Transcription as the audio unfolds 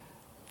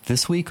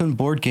This week on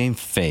Board Game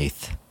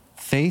Faith,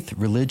 Faith,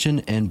 Religion,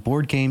 and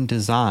Board Game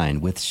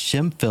Design with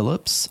Shem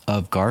Phillips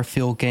of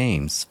Garfield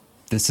Games.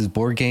 This is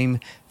Board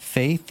Game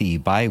Faith, the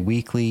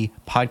bi-weekly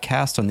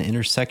podcast on the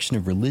intersection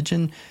of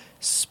religion,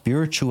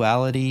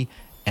 spirituality,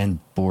 and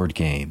board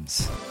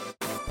games.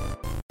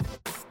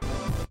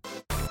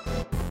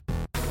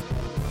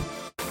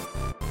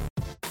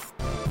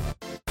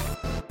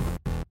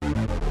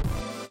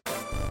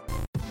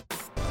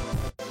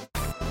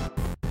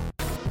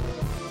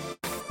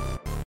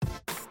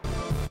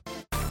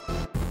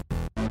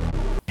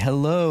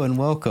 Hello and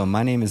welcome.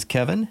 My name is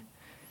Kevin.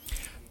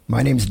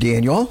 My name's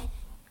Daniel.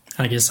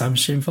 I guess I'm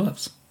Shem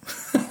Phillips.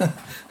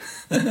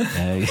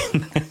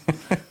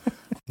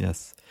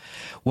 Yes.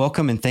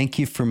 Welcome and thank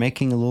you for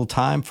making a little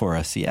time for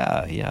us.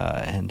 Yeah.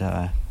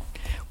 And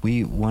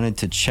we wanted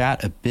to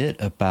chat a bit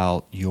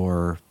about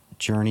your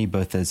journey,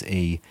 both as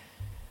your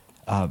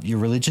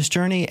religious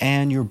journey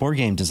and your board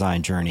game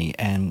design journey,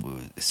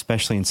 and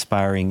especially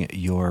inspiring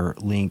your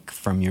link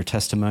from your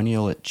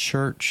testimonial at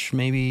church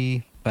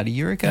maybe about a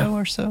year ago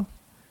or so.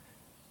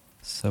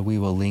 So we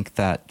will link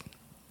that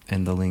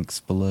in the links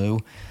below.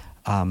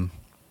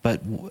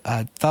 But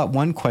I thought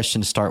one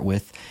question to start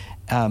with,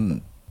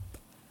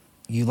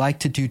 you like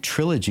to do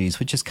trilogies,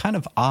 which is kind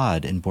of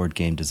odd in board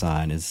game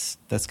design.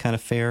 That's kind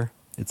of fair?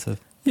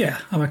 Yeah,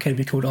 I'm okay to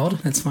be called odd.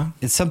 That's fine.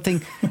 It's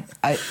something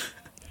I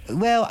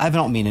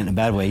don't mean it in a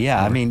bad way.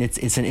 Yeah, I mean,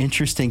 it's an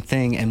interesting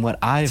thing. And what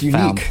I've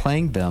found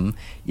playing them,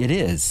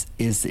 is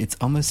it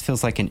almost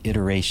feels like an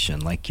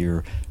iteration, like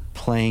you're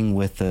playing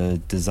with a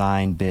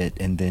design bit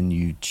and then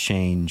you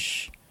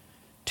change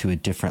to a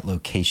different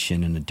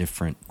location and a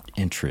different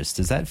interest.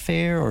 Is that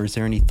fair, or is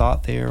there any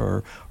thought there,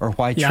 or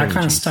why trilogies? Yeah, I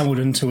kind of stumbled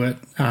into it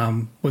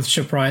with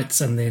shipwrights,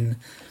 and then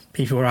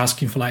people were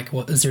asking for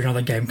is there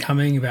another game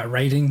coming about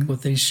raiding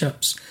with these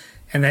ships?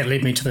 And that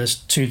led me to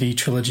the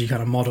trilogy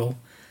kind of model.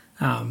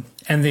 And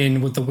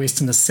then with the West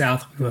and the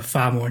South, we were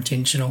far more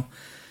intentional.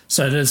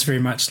 So it is very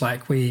much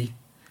like with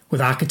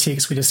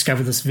architects, we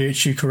discovered this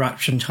virtue,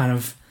 corruption kind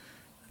of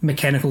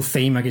mechanical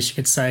theme, I guess you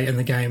could say, in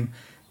the game.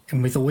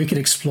 And we thought we could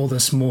explore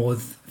this more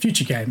with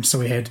future games. So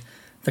we had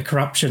the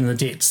corruption and the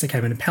debts that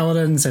came in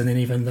Paladins, and then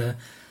even the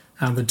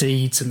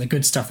deeds and the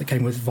good stuff that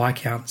came with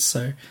Viscounts.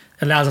 So it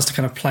allows us to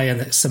kind of play in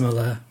that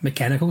similar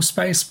mechanical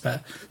space,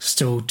 but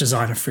still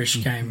design a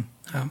fresh game.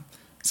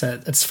 So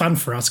it's fun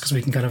for us because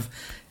we can kind of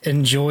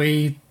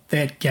enjoy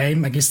that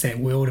game, I guess that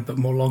world, a bit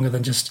more longer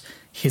than just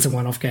here's a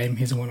one-off game.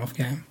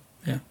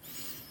 Yeah.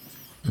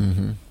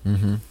 Mm-hmm.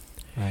 Mm-hmm.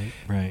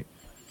 Right.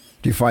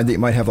 Do you find that you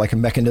might have like a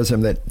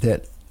mechanism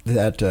that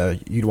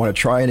you'd want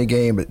to try in a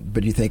game,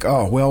 but you think,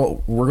 oh,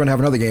 well, we're going to have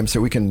another game, so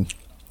we can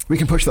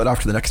push that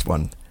off to the next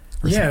one?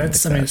 Yeah,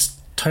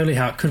 it's totally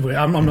how it could work.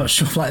 I'm not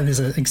sure if there's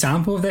an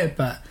example of that,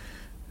 but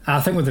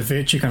I think with the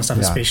virtue kind of stuff,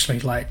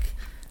 especially,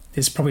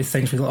 there's probably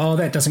things we go, oh,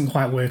 that doesn't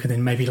quite work, and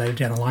then maybe later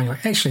down the line, you're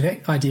like, actually,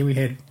 that idea we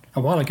had a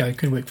while ago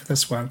could work for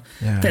this one.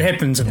 Yeah. That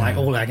happens in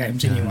all our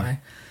games anyway.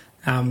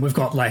 We've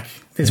got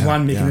there's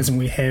one mechanism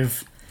we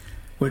have,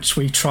 which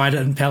we tried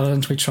it in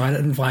Paladins, we tried it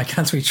in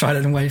Viscounts, we tried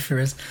it in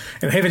Wayfarers.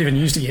 And we haven't even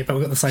used it yet, but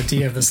we've got this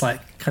idea of this kind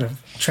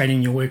of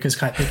training your workers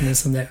type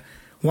mechanism that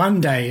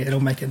one day it'll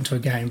make it into a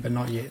game, but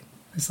not yet.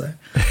 So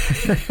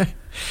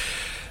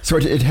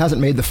it hasn't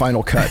made the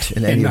final cut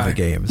in any of the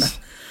games?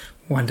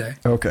 No. One day.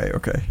 Okay.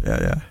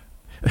 Yeah.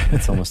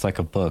 It's almost like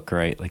a book,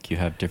 right? Like you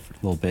have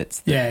different little bits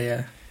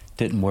that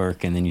didn't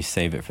work, and then you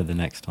save it for the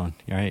next one,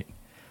 right?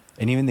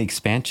 And even the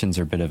expansions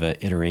are a bit of an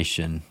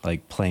iteration,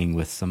 like playing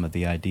with some of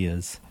the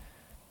ideas.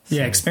 So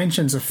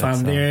expansions are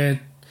fun. They're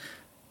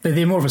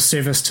more of a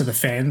service to the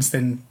fans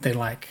than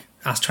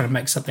us trying to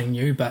make something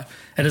new, but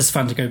it is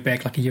fun to go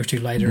back a year or two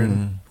later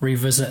and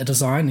revisit a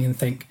design and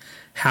think,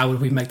 how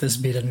would we make this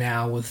better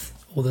now with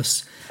all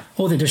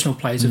the additional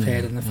plays we've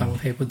had and the fun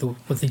we've had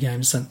with the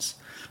game since.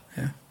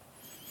 Yeah.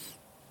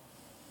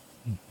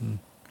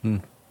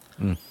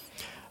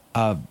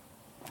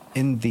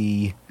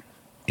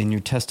 In your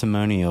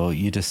testimonial,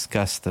 you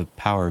discuss the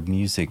power of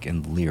music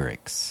and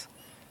lyrics.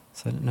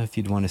 So I don't know if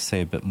you'd want to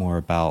say a bit more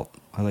about,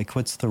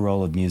 what's the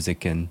role of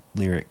music and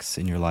lyrics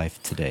in your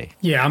life today?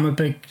 Yeah, I'm a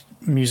big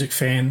music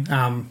fan.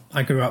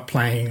 I grew up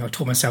I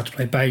taught myself to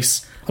play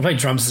bass. I played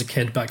drums as a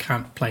kid, but I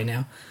can't play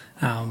now.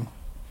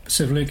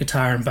 Sort of learned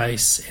guitar and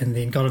bass, and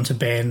then got into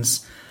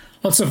bands,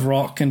 lots of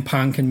rock and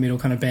punk and metal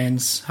kind of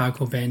bands,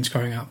 hardcore bands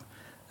growing up.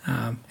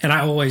 And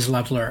I always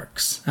loved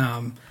lyrics,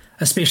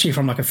 especially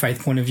from a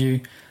faith point of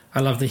view. I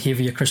love the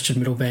heavier Christian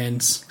metal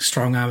bands,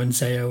 Strong Arm and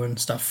Zayo and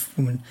stuff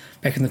from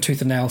back in the Tooth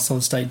and Nail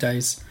Solid State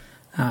days.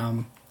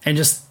 And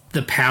just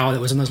the power that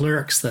was in those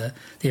lyrics, the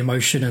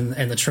emotion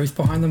and the truth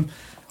behind them.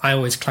 I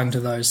always clung to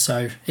those.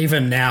 So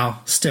even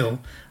now, still,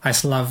 I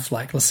just love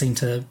listening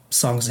to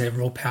songs that have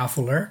real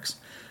powerful lyrics.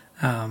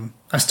 I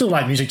still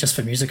like music just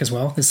for music as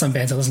well. There's some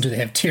bands I listen to that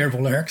have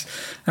terrible lyrics.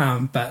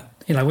 But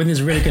when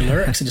there's really good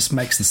lyrics, it just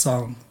makes the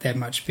song that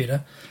much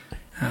better.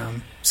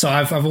 So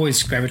I've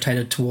always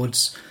gravitated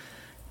towards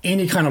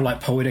any kind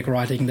of poetic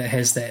writing that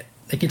has that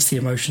gets the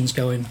emotions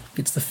going,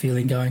 gets the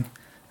feeling going.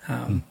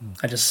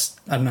 I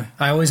don't know.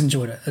 I always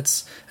enjoyed it.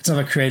 It's not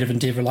a creative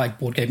endeavor like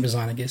board game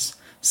design, I guess.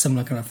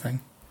 Similar kind of thing.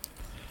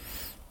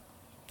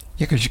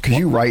 Yeah, because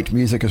you write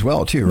music as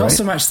well too, right? Not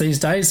so much these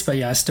days, but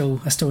yeah, I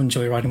still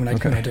enjoy writing when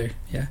I do.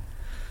 Yeah.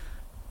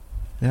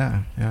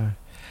 Yeah.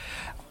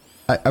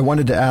 I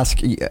wanted to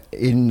ask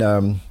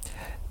in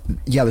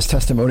this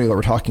testimonial that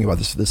we're talking about,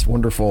 this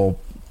wonderful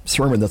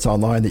sermon that's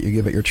online that you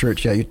give at your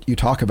church. Yeah, you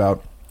talk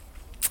about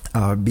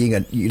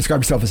you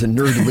describe yourself as a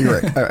nerd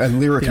lyric, a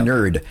lyric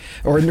nerd,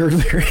 or a nerd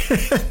lyric,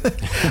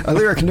 a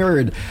lyric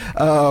nerd.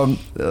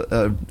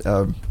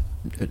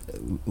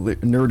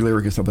 Nerd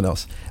lyric is something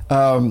else.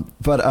 And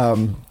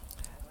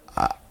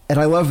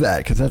I love that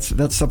because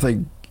that's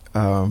something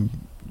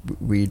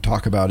we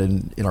talk about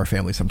in our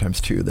family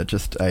sometimes too. That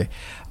just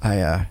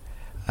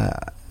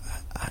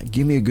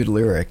give me a good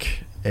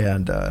lyric,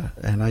 and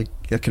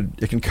it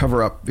can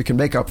cover up, it can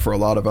make up for a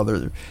lot of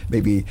other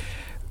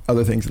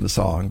things in the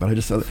song. But I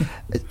just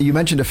you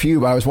mentioned a few,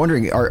 but I was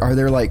wondering, are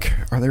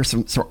there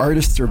some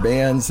artists or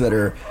bands that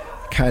are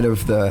kind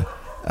of the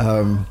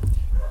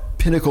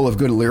pinnacle of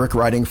good lyric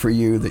writing for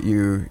you that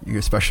you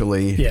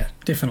especially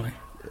definitely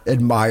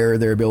admire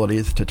their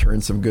abilities to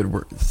turn some good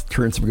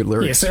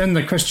lyrics? Yeah, so in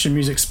the Christian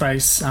music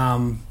space,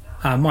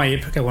 My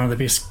Epic are one of the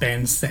best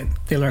bands. That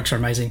their lyrics are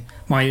amazing.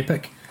 My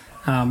Epic,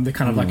 they're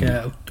kind of like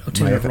a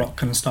alternative rock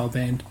kind of style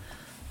band.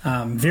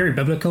 Very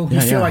biblical.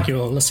 You feel like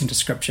you're listening to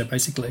scripture,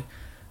 basically.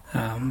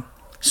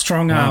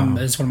 Strong Arm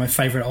is one of my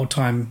favorite old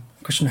time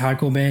Christian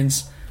hardcore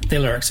bands. Their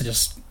lyrics are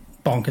just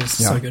bonkers,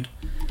 so good.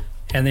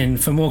 And then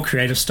for more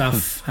creative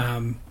stuff,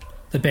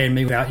 the band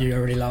Me Without You I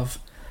really love.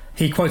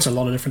 He quotes a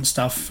lot of different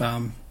stuff,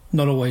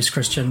 not always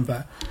Christian,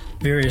 but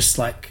various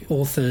like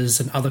authors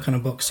and other kind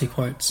of books he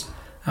quotes,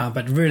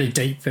 but really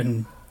deep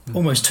and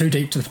almost too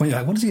deep to the point you're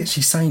like, what is he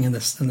actually saying in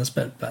this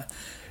bit? But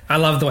I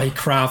love the way he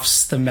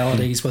crafts the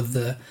melodies with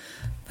the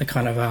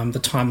kind of the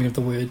timing of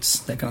the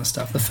words, that kind of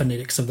stuff, the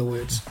phonetics of the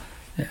words.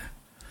 Yeah.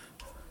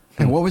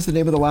 And what was the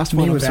name of the last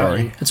one? Me Without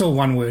You. It's all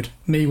one word.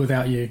 Me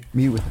Without You.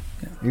 Me with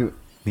you.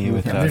 Me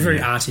Without You. They're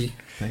very arty.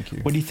 Thank you.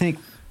 What do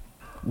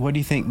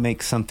you think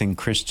makes something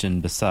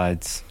Christian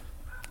besides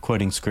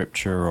quoting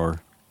scripture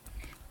or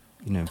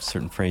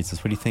certain phrases?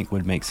 What do you think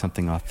would make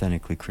something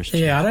authentically Christian?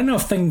 Yeah, I don't know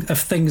if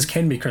things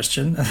can be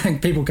Christian. I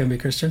think people can be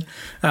Christian,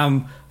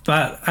 but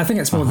I think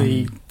it's more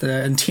the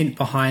intent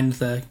behind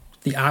the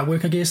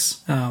artwork, I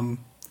guess,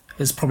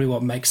 is probably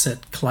what makes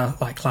it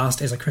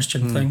classed as a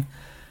Christian thing.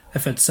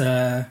 If it's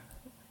a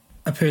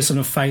person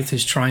of faith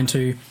who's trying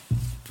to,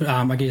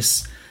 I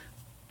guess,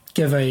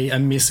 give a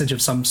message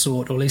of some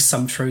sort, or at least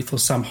some truth or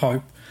some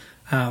hope,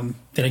 then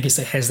I guess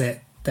it has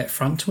that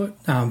front to it.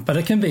 But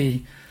it can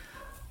be,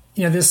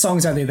 there's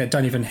songs out there that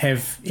don't even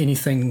have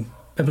anything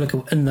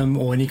biblical in them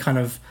or any kind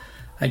of,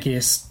 I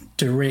guess,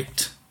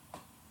 direct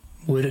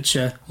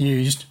wordage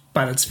used,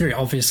 but it's very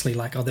obviously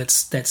like, oh,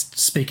 that's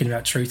speaking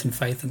about truth and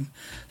faith and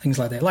things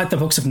like that. Like the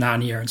books of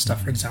Narnia and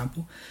stuff, for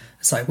example.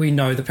 It's like we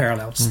know the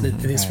parallels.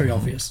 It's very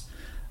obvious.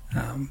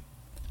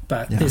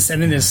 But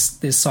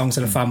there's songs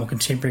that are far more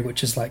contemporary,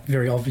 which is like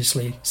very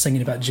obviously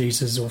singing about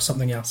Jesus or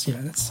something else.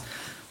 That's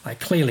like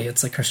clearly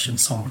it's a Christian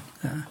song,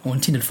 or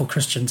intended for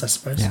Christians, I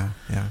suppose. Yeah.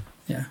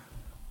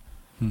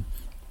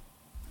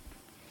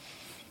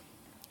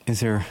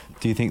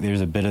 Do you think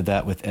there's a bit of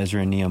that with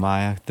Ezra and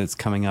Nehemiah that's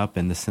coming up,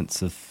 in the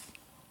sense of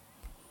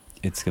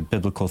it's a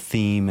biblical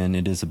theme and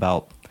it is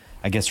about,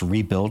 I guess,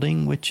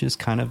 rebuilding, which is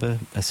kind of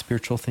a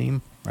spiritual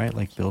theme, right?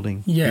 Like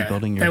rebuilding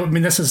your...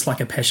 this is like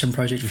a passion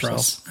project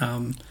yourself. For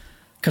us.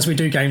 Because we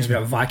do games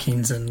about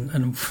Vikings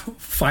and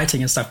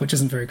fighting and stuff, which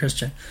isn't very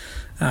Christian.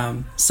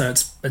 So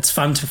it's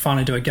fun to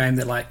finally do a game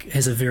that like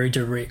has a very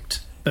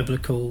direct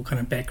biblical kind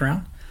of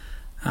background.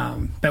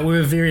 But we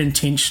were very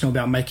intentional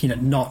about making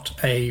it not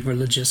a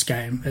religious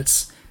game.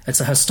 It's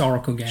a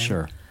historical game.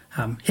 Sure.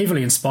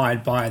 Heavily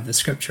inspired by the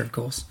scripture, of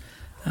course.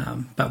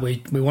 But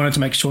we wanted to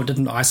make sure it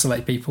didn't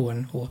isolate people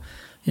or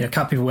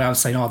cut people out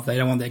saying, oh, they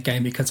don't want that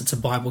game because it's a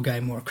Bible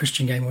game or a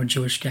Christian game or a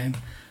Jewish game.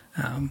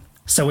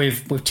 So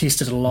we've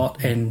tested it a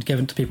lot and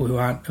given it to people who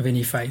aren't of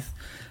any faith,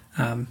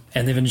 and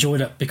they've enjoyed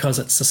it because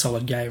it's a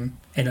solid game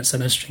and it's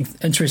an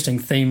interesting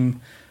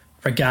theme,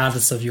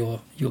 regardless of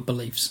your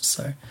beliefs.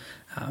 So,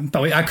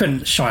 but I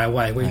couldn't shy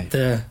away.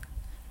 The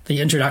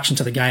introduction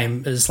to the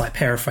game is like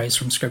paraphrased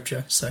from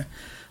scripture. So,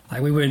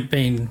 like we're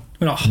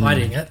not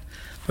hiding it,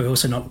 but we're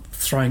also not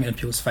throwing it in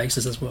people's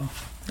faces as well.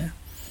 Yeah.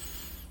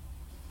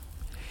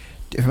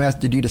 If I'm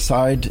asked, did you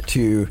decide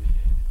to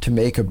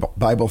make a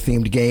Bible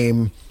themed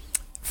game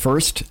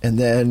first, and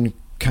then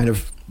kind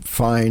of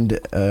find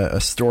a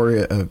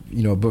story,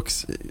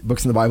 books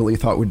in the Bible that you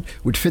thought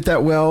would fit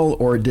that well,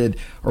 or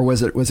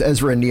was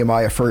Ezra and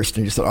Nehemiah first,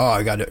 and you just thought, oh,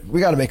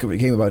 we got to make a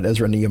game about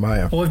Ezra and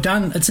Nehemiah? Well,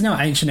 it's in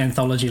our ancient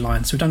anthology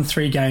line, so we've done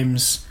 3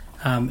 games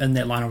in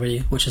that line already,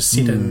 which is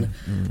set in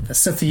the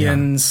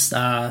Scythians,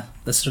 the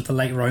sort of the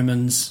late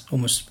Romans,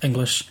 almost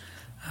English,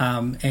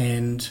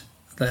 and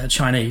the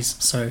Chinese.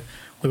 So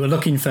we were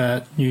looking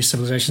for new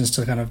civilizations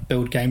to kind of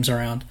build games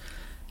around,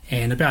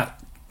 and about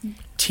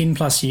 10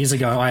 plus years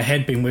ago, I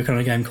had been working on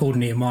a game called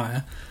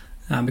Nehemiah,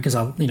 because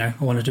I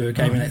want to do a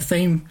game in that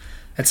theme.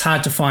 It's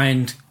hard to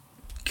find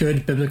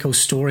good biblical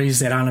stories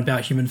that aren't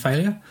about human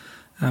failure,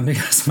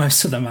 because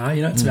most of them are.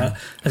 It's about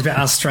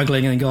us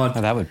struggling and God.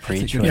 Oh, that would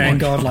preach. And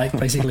God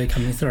basically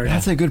coming through.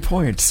 That's a good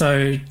point.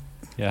 So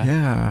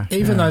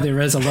even though there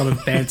is a lot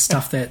of bad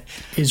stuff that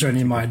Ezra and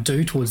Nehemiah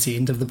do towards the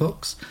end of the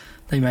books,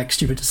 they make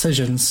stupid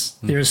decisions.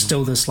 There is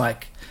still this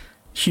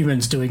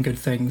humans doing good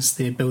things.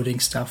 They're building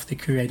stuff. They're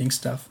creating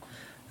stuff,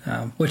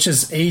 which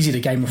is easy to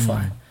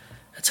gamify.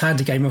 It's hard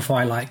to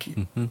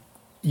gamify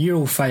you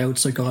all failed,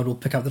 so God will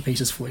pick up the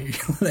pieces for you.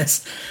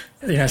 That's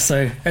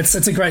so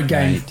it's a great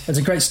game. Right. It's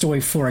a great story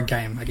for a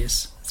game, I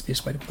guess. That's the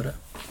best way to put it.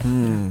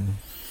 No,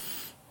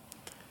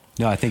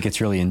 I think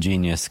it's really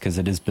ingenious because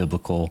it is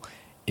biblical.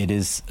 It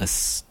is a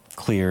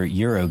clear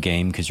Euro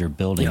game because you're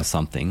building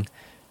something.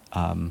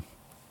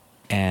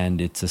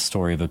 And it's a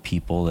story of a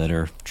people that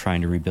are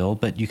trying to rebuild.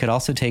 But you could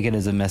also take it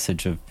as a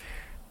message of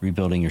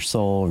rebuilding your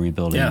soul,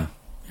 rebuilding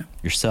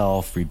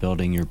yourself,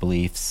 rebuilding your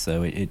beliefs.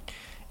 So it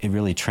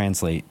really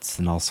translates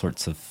in all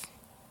sorts of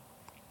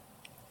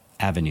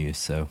avenues.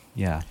 So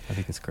I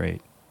think it's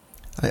great.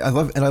 I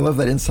love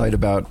that insight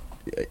about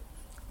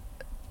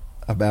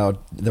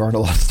there aren't a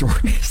lot of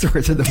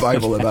stories in the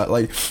Bible about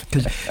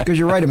because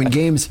you're right. I mean,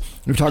 games,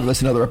 we've talked about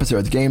this in other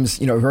episodes, games,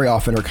 very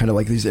often are kind of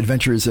like these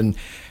adventures in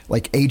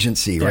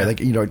agency, right?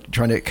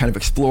 Trying to kind of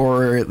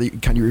explore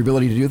kind of your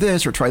ability to do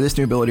this or try this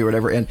new ability or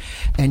whatever. And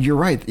you're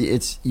right.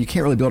 You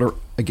can't really build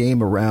a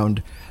game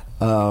around,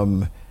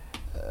 I'm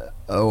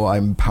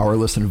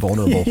powerless and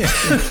vulnerable,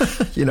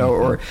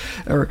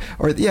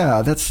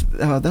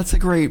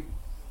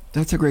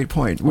 that's a great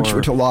point,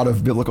 which a lot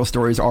of biblical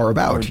stories are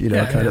about,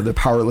 kind of the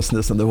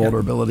powerlessness and the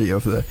vulnerability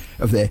of the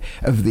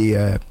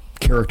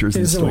characters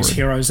in the story. There's always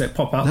heroes that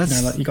pop up,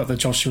 you got the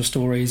Joshua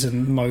stories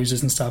and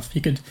Moses and stuff.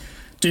 You could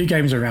do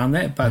games around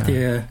that, but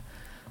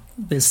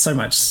there's so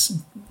much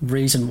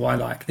reason why,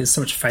 there's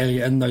so much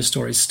failure in those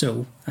stories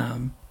still.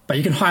 But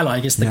you can highlight,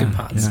 I guess, the good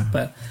parts. Yeah.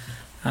 But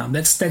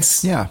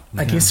that's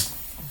I guess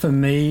for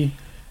me,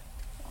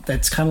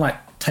 that's kind of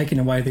taking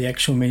away the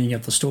actual meaning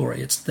of the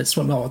story. That's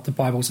not what the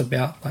Bible's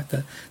about.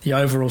 The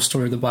overall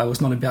story of the Bible is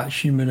not about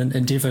human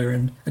endeavor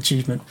and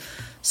achievement.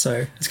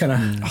 So it's kind of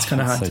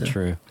hard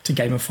to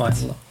gamify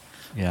it a lot.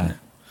 Yeah.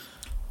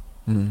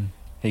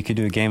 You could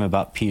do a game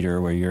about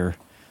Peter where you're,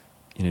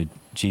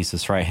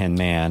 Jesus' right-hand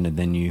man, and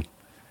then you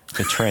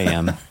betray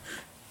him,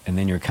 and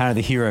then you're kind of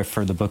the hero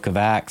for the book of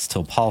Acts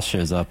till Paul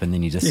shows up, and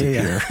then you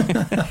disappear.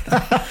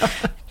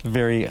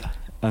 Very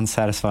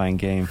unsatisfying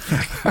game.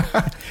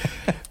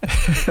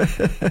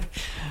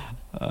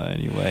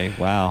 Anyway,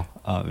 wow,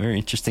 very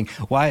interesting.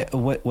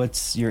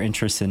 What's your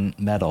interest in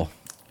metal?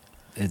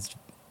 It's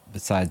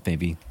besides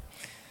maybe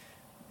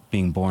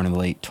being born in the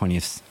late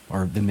 20th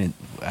or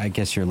I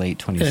guess your late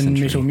 20th century.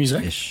 In metal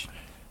music.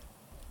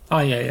 Oh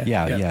yeah.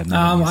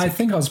 I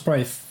think I was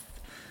probably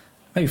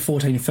maybe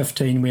 14,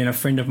 15 when a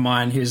friend of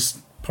mine, who's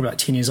probably about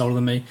 10 years older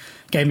than me,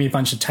 gave me a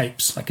bunch of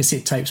tapes,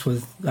 cassette tapes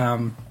with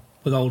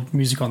old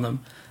music on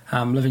them.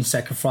 Living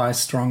Sacrifice,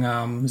 Strong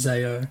Arm,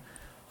 Zayo,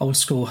 old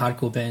school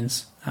hardcore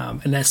bands.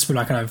 And that's when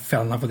I kind of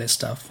fell in love with that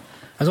stuff.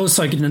 I was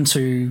also getting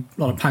into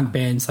a lot of punk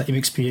bands like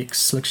MXPX,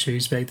 Slick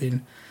Shoes back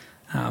then.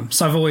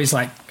 So I've always,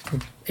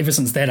 ever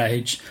since that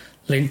age,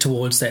 leaned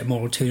towards that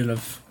more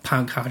alternative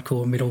punk,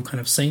 hardcore, metal kind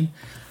of scene.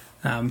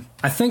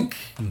 I think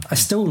I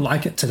still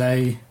like it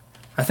today.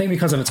 I think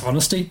because of its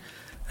honesty.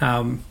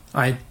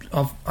 I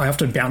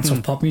often bounce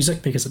off pop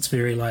music because it's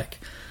very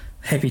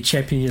happy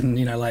chappy and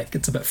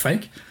it's a bit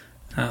fake.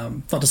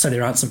 Not to say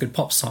there aren't some good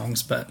pop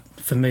songs, but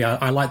for me,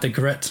 I like the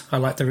grit. I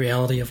like the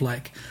reality of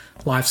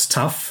life's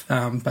tough,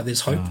 but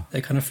there's hope.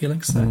 That kind of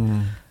feeling. So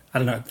I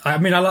don't know. I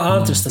mean, I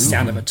love just the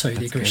sound of it too,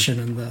 the aggression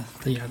and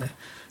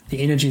the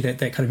energy that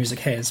kind of music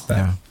has.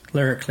 But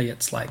lyrically,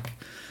 it's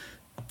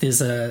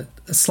there's a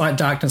slight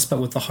darkness, but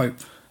with the hope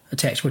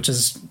attached, which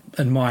is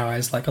in my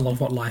eyes a lot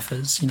of what life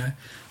is. There's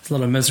a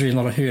lot of misery and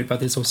a lot of hurt, but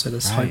there's also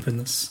this hope and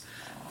this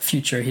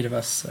future ahead of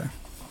us. So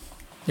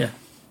yeah.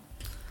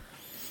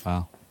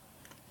 Wow.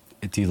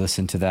 Do you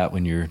listen to that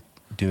when you're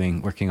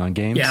working on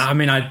games? Yeah, I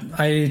mean,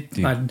 I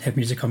have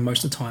music on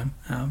most of the time.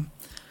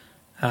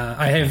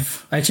 I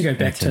actually go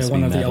back to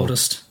one of the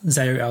oldest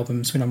Zayo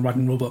albums when I'm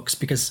writing rule books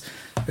because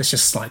it's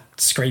just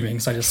screaming,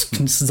 so I just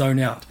can zone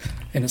out.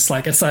 And it's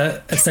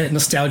that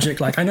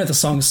nostalgic, I know the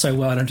songs so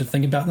well I don't have to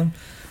think about them,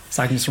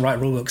 so I can just write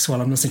rule books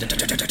while I'm listening to,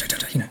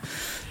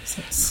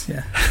 So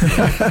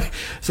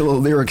so the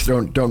lyrics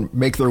don't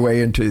make their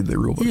way into the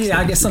rule books. Yeah,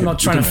 I guess I'm not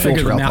trying to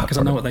figure them out because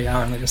I know what they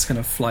are and they just kind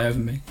of fly over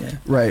me. Yeah.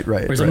 Right.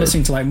 Whereas I'm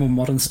listening to more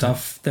modern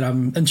stuff that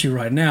I'm into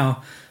right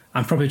now,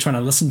 I'm probably trying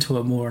to listen to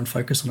it more and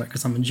focus on it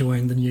because I'm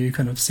enjoying the new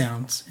kind of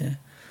sounds.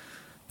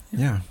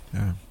 Yeah.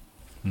 I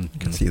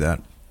can see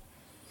that.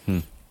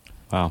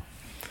 Wow.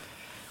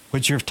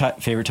 What's your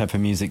favorite type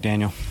of music,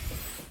 Daniel?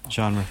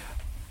 Genre?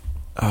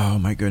 Oh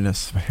my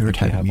goodness, my favorite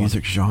type of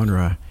music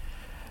genre.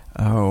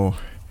 Oh,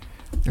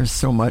 there's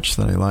so much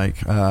that I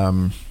like.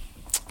 I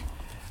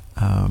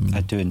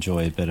do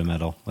enjoy a bit of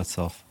metal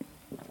myself.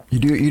 You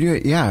do?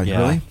 Yeah.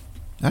 Really?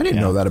 I didn't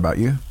know that about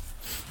you.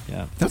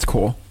 Yeah. That's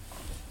cool.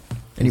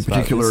 Any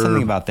particular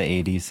something about the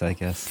 80s, I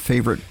guess.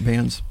 Favorite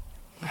bands?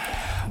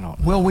 I don't know.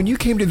 Well, when you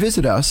came to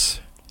visit us,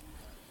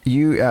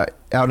 you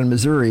out in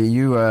Missouri,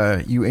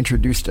 you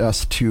introduced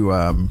us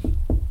to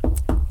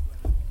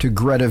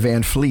Greta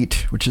Van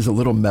Fleet, which is a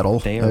little metal.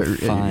 They are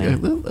fine.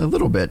 A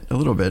little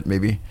bit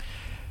maybe.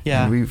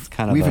 Yeah, and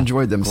we've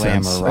enjoyed them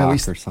glam since. rock At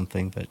least or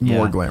something, but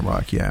more glam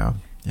rock. Yeah.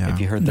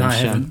 Have you heard them? No, I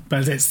Shem? haven't.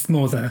 But it's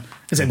more the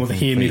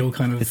hair metal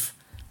kind of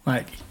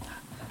like.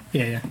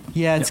 Yeah.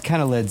 Yeah, it's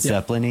kind of Led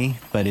Zeppelin-y,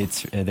 but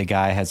it's the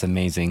guy has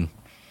amazing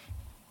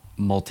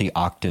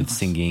multi-octave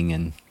singing,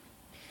 and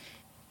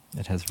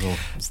it has real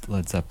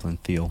Led Zeppelin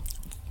feel.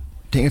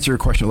 To answer your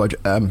question,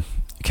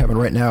 Kevin,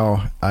 right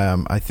now,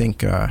 I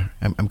think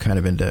I'm kind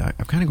of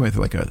going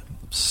through like a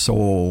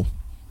soul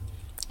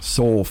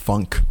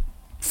funk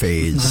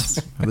phase.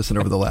 I listened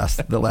over the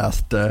last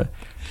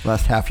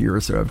half year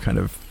or so. I'm kind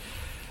of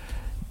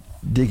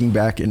digging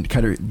back and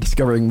kind of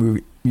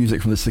discovering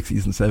music from the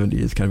 60s and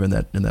 70s, kind of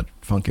in that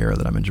funk era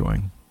that I'm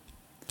enjoying.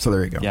 So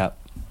there you go. Yeah.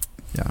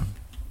 Yeah.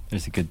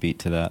 There's a good beat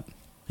to that.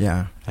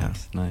 Yeah.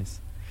 That's nice.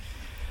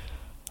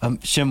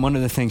 Shem, one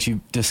of the things you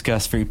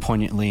discussed very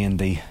poignantly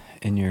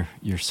in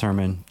your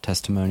sermon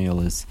testimonial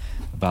is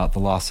about the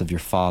loss of your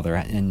father,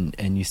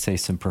 and you say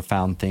some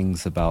profound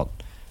things about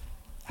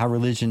how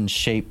religion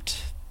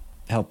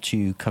helped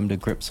you come to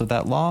grips with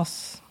that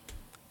loss,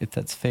 if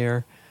that's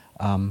fair.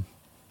 Would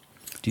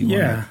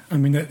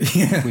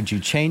you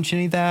change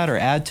any of that or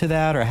add to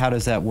that, or how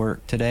does that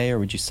work today, or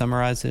would you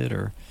summarize it,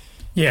 or?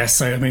 Yeah,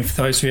 so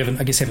for those who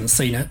haven't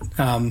seen it,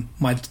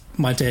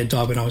 my dad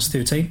died when I was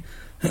 13,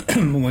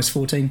 almost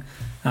 14,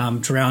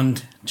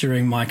 drowned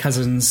during my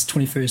cousin's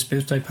 21st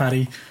birthday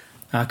party,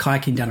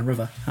 kayaking down a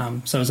river.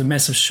 So it was a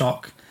massive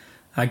shock.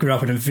 I grew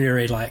up in a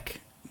very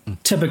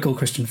typical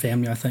Christian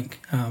family, I think.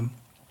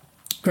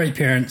 Great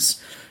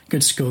parents,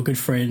 good school, good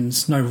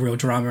friends, no real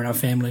drama in our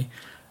family.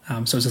 So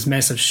it was this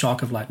massive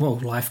shock of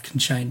life can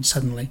change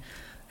suddenly.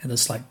 And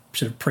this sort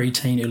of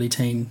pre-teen, early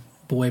teen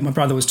boy. My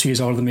brother was 2 years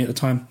older than me at the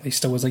time. He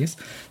still was, I guess.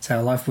 That's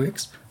how life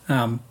works.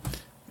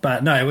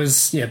 But no, it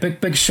was,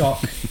 big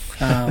shock.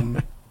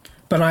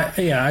 But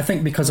I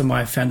think because of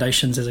my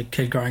foundations as a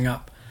kid growing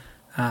up,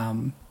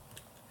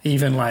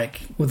 even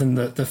within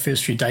the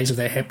first few days of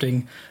that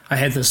happening, I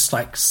had this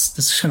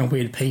kind of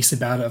weird peace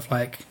about it of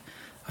I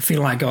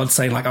feel like God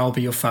saying I'll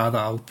be your father,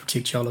 I'll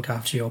protect you, I'll look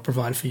after you, I'll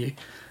provide for you.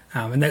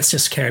 And that's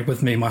just carried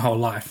with me my whole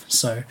life.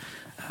 So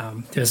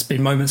there's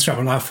been moments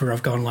throughout my life where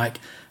I've gone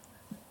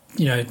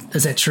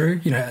is that true?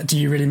 Do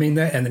you really mean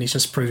that? And then he's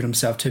just proven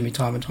himself to me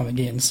time and time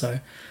again. So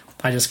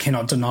I just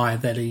cannot deny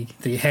that he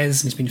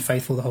has, and he's been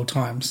faithful the whole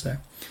time. So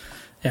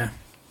yeah,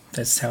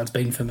 that's how it's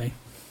been for me.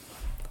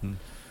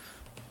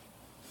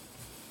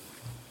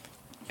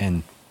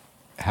 And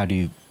how do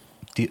you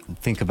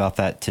think about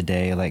that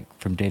today,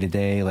 from day to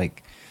day?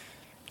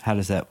 How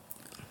does that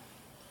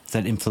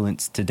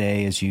influence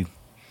today as you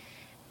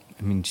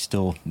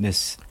still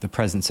miss the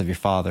presence of your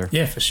father?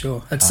 Yeah, for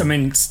sure. It's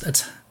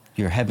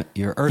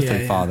your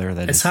earthly father.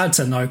 It's hard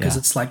to know because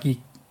it's you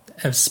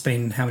have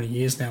spent how many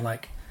years now?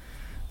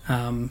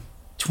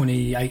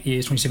 28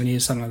 years, 27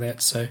 years, something like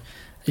that. So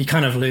you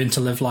kind of learn to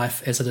live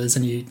life as it is,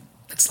 and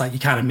it's you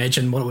can't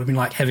imagine what it would have been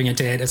like having a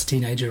dad as a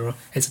teenager or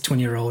as a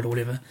 20-year-old or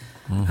whatever.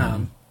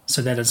 Mm-hmm.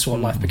 So that is what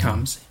life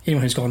becomes.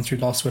 Anyone who's gone through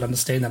loss would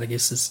understand that, I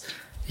guess, is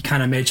you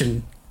can't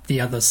imagine the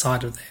other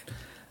side of that.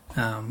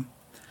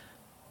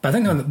 But I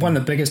think one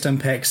of the biggest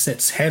impacts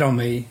that's had on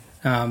me,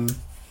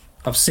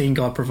 I've seen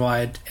God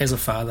provide as a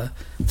father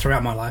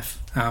throughout my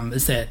life,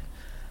 is that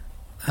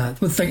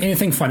with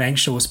anything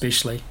financial,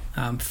 especially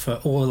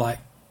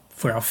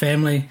for our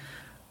family,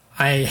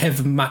 I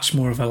have much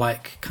more of a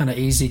kind of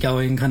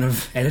easygoing kind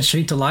of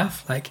attitude to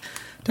life. It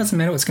doesn't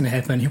matter what's going to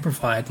happen, he'll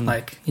provide.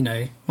 My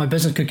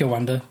business could go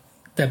under,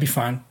 that'd be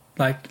fine.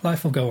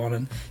 Life will go on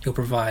and he'll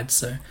provide.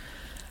 So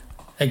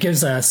it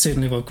gives a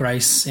certain level of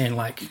grace and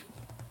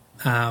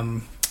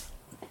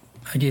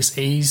I guess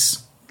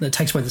ease that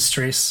takes away the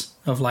stress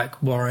of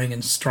worrying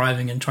and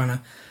striving and trying to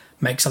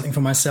make something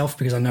for myself,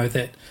 because I know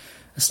that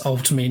it's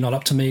ultimately not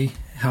up to me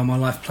how my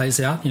life plays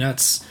out.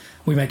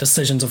 We make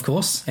decisions, of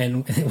course,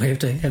 and we have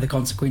to have the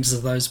consequences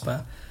of those.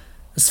 But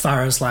as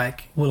far as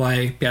will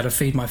I be able to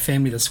feed my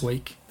family this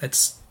week?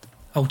 That's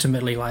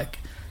ultimately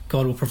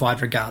God will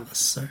provide regardless.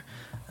 So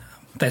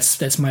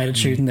that's my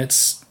attitude, and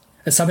it's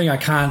something I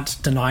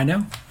can't deny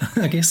now.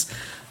 I guess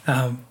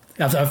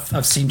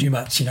I've seen too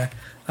much.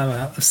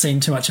 I've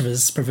seen too much of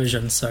his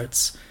provision, so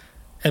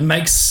it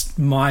makes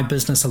my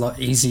business a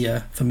lot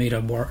easier for me to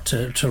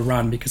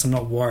run, because I'm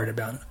not worried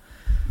about it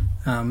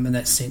in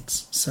that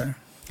sense. So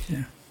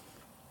yeah.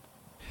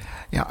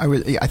 Yeah,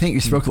 I think you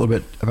spoke a little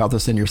bit about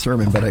this in your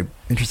sermon, but I'm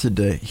interested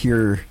to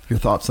hear your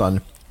thoughts on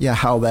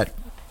how that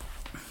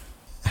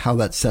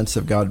sense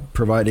of God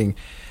providing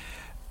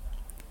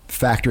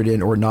factored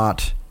in or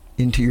not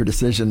into your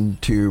decision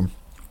to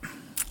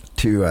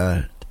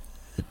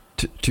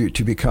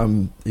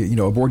become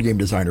a board game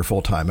designer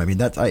full time.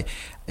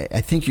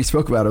 I think you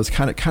spoke about it was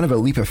kind of a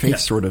leap of faith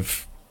sort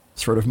of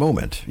sort of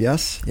moment.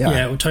 Yes?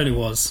 Yeah, it totally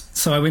was.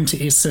 So I went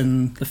to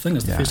Essen, the thing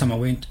is the first time I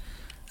went.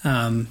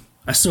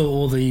 I saw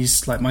all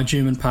these, like my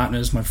German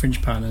partners, my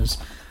French partners,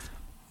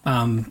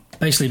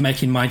 basically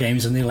making my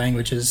games in their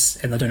languages,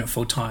 and they're doing it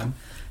full time.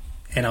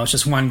 And I was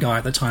just one guy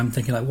at the time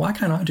thinking, like, why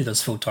can't I do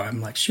this full time?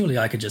 Like, surely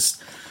I could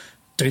just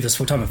do this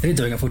full time if they're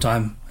doing it full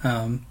time.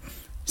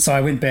 So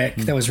I went back.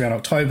 That was around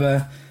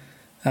October.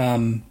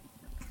 I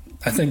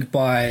think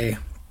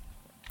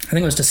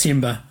it was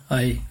December.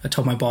 I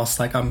told my boss,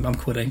 like, I'm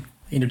quitting.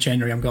 End of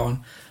January, I'm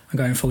gone. I'm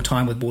going full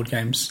time with board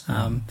games.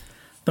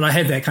 But I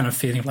had that kind of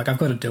feeling of like, I've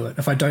got to do it.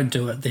 If I don't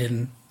do it,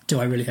 then do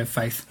I really have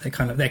faith? That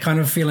kind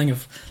of feeling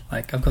of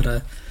like, I've got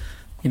to,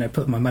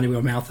 put my money where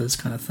my mouth is,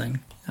 kind of thing.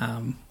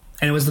 And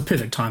it was the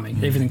perfect timing.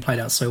 Everything played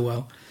out so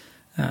well.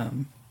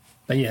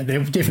 But yeah, there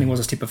definitely was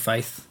a step of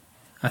faith.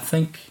 I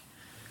think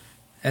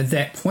at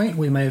that point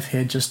we may have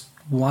had just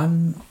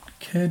one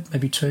kid,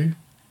 maybe two,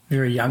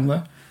 very young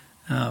though.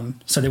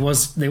 So there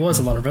was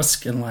a lot of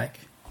risk in that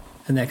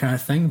kind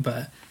of thing.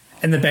 But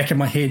in the back of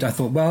my head, I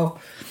thought,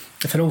 well,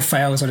 if it all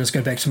fails, I'll just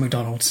go back to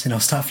McDonald's and I'll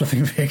start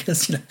flipping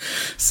burgers.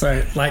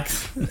 So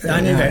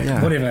I knew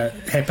that whatever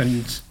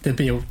happened, there'd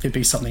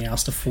be something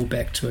else to fall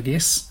back to, I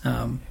guess.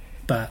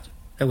 But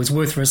it was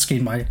worth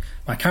risking my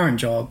current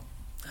job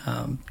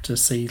to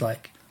see,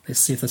 let's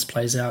see if this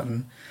plays out.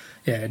 And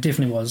yeah, it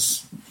definitely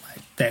was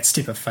that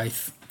step of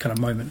faith kind of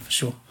moment for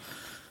sure.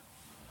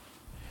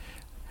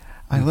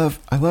 I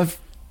love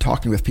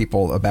talking with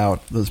people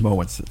about those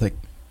moments that they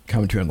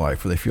come to in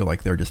life where they feel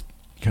like they're just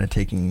kind of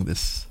taking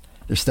this,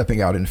 they're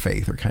stepping out in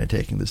faith, or kind of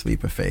taking this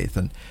leap of faith,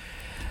 and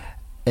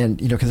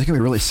because it can be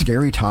a really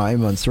scary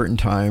time, uncertain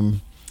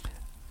time,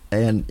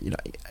 and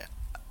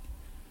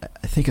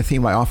I think a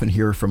theme I often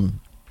hear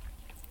from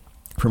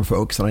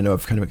folks, and I know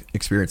I've kind of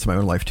experienced in my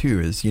own life too,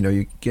 is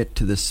you get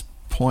to this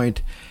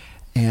point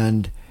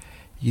and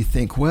you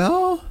think,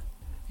 well,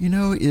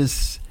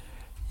 is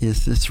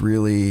this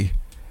really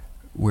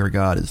where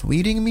God is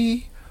leading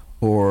me,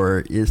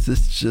 or is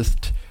this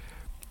just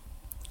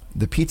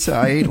the pizza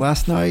I ate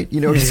last night?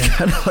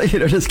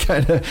 Just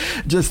kind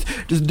of just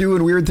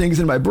doing weird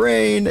things in my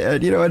brain,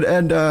 and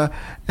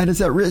is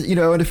that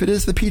and if it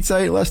is the pizza I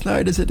ate last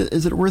night, is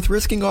it worth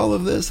risking all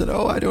of this? And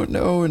I don't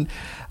know, and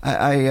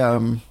I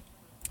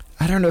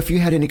don't know if you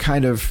had any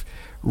kind of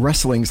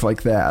wrestlings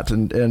like that,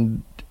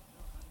 and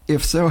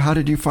if so, how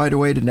did you find a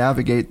way to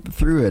navigate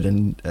through it,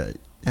 and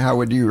how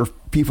would you, or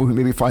people who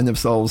maybe find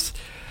themselves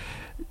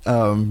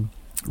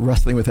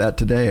wrestling with that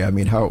today,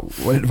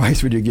 what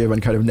advice would you give on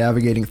kind of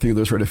navigating through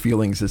those sort of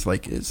feelings?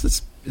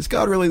 Is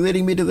God really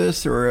leading me to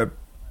this, or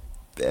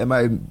am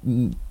I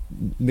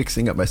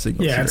mixing up my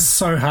signals here? It's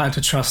so hard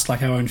to trust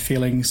our own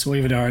feelings or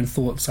even our own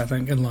thoughts, I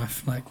think, in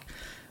life.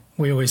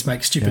 We always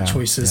make stupid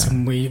choices,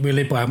 and we're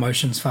led by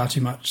emotions far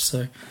too much.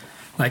 So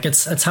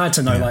it's hard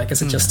to know,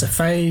 is it just a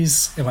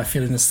phase? Am I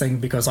feeling this thing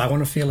because I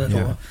want to feel it,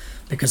 or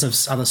because of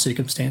other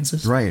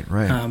circumstances? Right.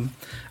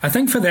 I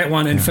think for that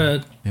one, and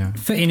for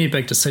any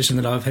big decision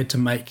that I've had to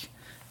make,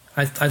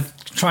 I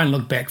try and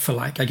look back for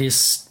I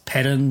guess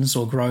patterns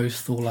or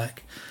growth, or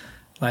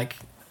it's like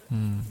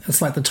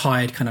the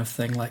tide kind of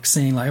thing,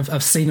 seeing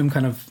I've seen them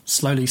kind of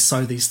slowly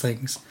sow these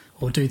things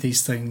or do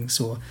these things,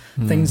 or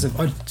things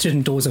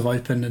certain doors have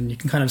opened, and you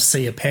can kind of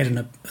see a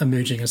pattern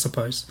emerging, I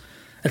suppose.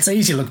 It's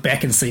easy to look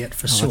back and see it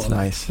for sure.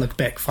 Nice. Look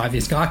back 5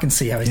 years ago, I can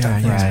see how he's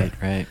done things.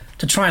 Right.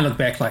 To try and look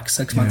back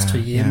 6 months to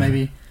a year,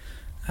 maybe.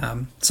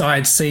 So I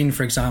had seen,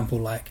 for example,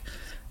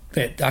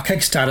 that our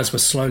Kickstarters were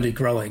slowly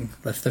growing.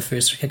 The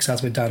first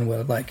Kickstarters we'd done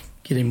were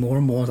getting more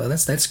and more. So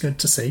that's good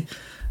to see.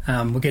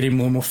 We're getting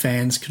more and more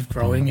fans,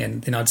 growing,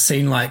 and then I'd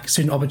seen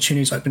certain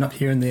opportunities open up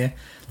here and there.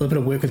 A little bit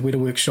of work with Weta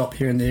Workshop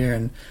here and there,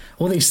 and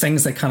all these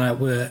things that kind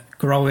of were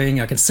growing.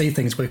 I could see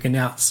things working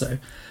out. So.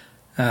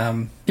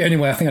 The only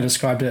way I think I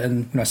described it,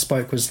 and when I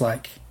spoke, was I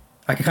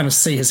could kind of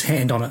see his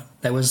hand on it.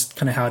 That was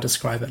kind of how I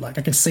describe it. I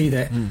could see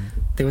that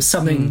there was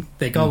something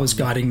that God was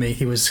guiding me.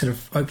 He was sort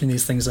of opening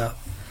these things up,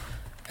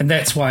 and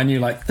that's why I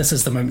knew this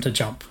is the moment to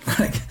jump,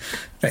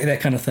 that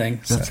kind of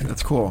thing. So,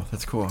 that's cool.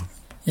 That's cool.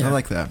 Yeah. I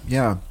like that.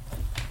 Yeah.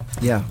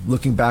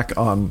 Looking back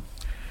on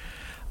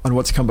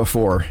what's come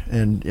before,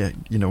 and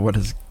what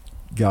has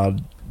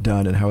God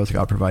done, and how has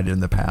God provided in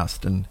the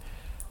past, and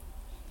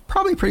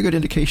probably a pretty good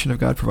indication of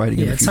God providing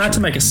in the future. It's hard to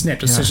make a snap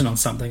decision on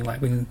something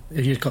when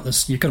you've got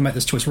this. You've got to make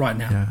this choice right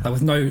now,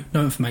 with no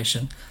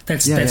information.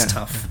 That's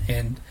tough,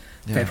 and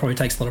that probably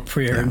takes a lot of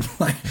prayer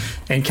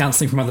and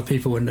counselling from other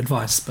people and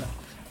advice. But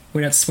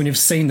when you've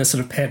seen this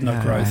sort of pattern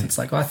of growth, it's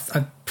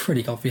I'm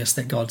pretty obvious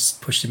that God's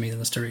pushing me in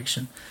this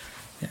direction.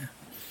 Yeah,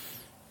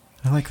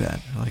 I like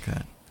that.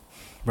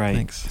 Right.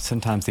 Thanks.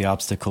 Sometimes the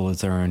obstacle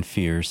is our own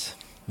fears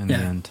in the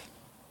end.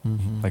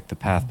 Mm-hmm. The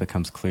path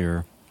becomes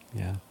clearer.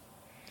 Yeah.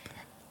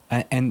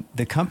 And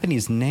the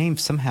company's named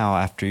somehow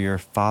after your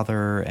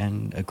father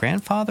and a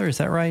grandfather, is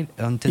that right?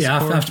 On Discord?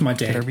 Yeah, after my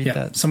dad. Did I read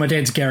that? So my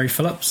dad's Gary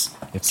Phillips,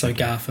 so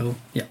Garfield.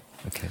 Yeah.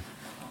 Okay.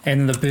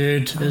 And the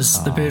bird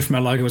from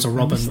our logo is a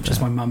robin, which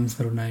is my mum's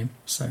middle name.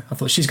 So I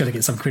thought she's got to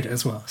get some credit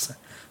as well. So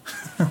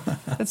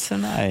that's so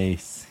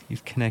nice.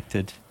 You've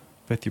connected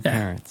with your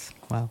parents.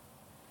 Wow.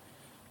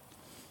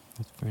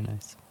 That's very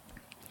nice.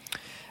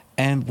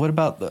 And what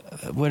about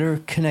what are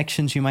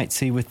connections you might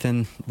see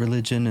within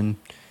religion and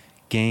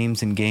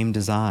games and game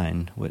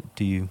design? What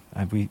do you?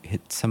 We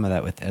hit some of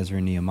that with Ezra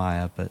and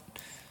Nehemiah, but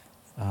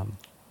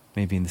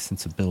maybe in the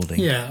sense of building.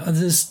 Yeah,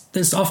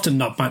 there's often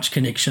not much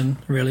connection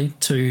really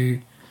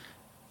to,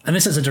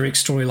 unless it's a direct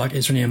story like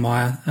Ezra and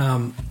Nehemiah.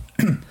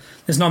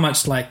 There's not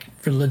much like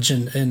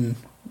religion in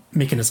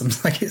mechanisms.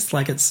 It's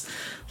like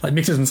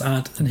mechanisms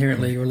aren't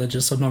inherently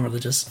religious or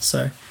non-religious.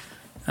 So.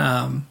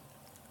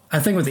 I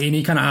think with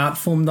any kind of art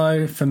form,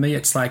 though, for me,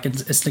 it's like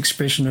it's an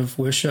expression of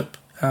worship.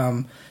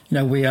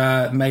 We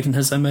are made in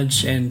His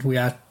image, and we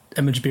are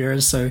image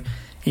bearers. So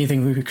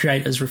anything we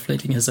create is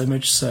reflecting His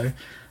image. So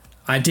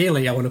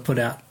ideally, I want to put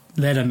out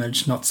that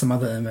image, not some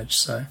other image.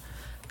 So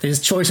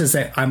there's choices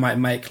that I might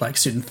make, like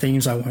certain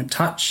themes I won't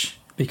touch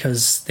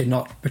because they're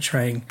not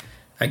portraying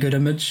a good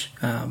image.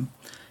 And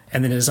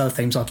then there's other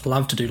things I'd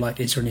love to do, like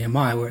Ezra and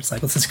Nehemiah, where it's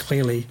like, well, this is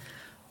clearly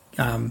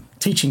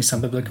teaching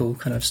some biblical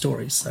kind of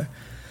stories. So.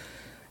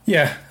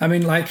 Yeah, I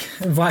mean, like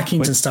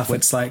Vikings and stuff.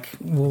 It's like,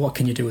 well, what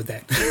can you do with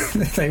that?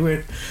 they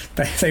weren't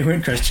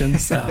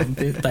Christians.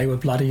 They were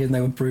bloody and they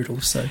were brutal.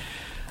 So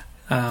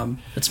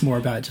it's more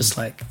about just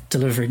like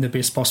delivering the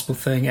best possible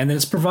thing, and then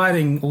it's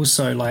providing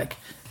also like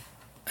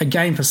a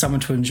game for someone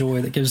to enjoy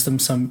that gives them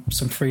some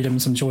freedom,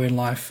 some joy in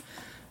life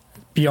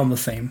beyond the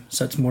theme.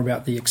 So it's more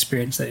about the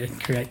experience that it can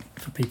create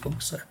for people.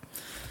 So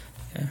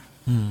yeah.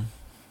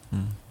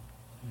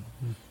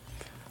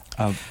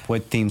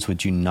 What themes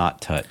would you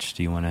not touch?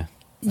 Do you want to?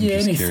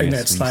 Anything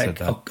that's like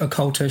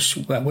occultish,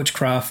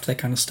 witchcraft, that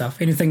kind of stuff.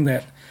 Anything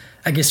that,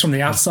 I guess, from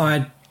the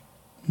outside,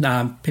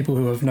 people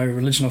who have no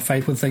religion or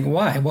faith would think,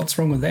 "Why? What's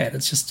wrong with that?"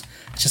 It's just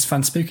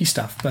fun, spooky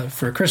stuff. But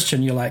for a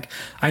Christian, you're like,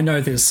 I know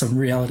there's some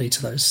reality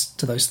to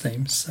those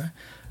themes. So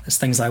there's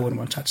things I wouldn't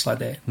want to touch like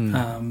that.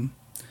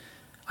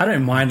 I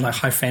don't mind like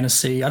high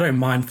fantasy. I don't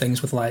mind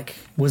things with like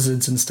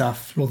wizards and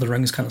stuff, Lord of the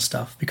Rings kind of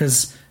stuff,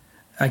 because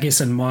I guess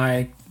in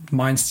my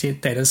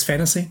mindset that is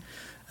fantasy.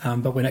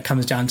 But when it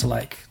comes down to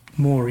like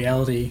more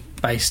reality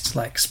based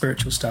like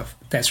spiritual stuff,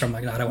 that's where I'm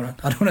like, no, I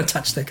don't want to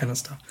touch that kind of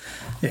stuff.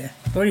 Yeah,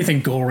 or anything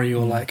gory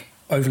or like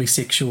overly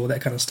sexual, that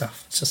kind of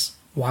stuff. It's just,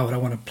 why would I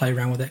want to play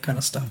around with that kind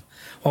of stuff?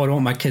 Why would I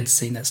want my kids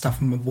seeing that stuff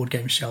on my board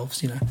game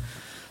shelves,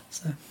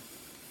 so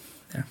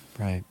yeah.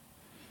 Right.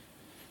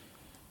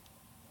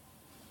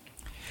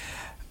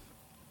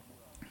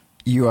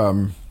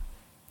 You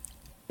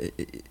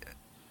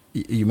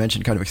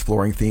mentioned kind of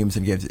exploring themes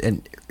and games,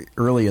 and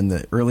early in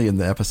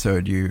the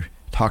episode you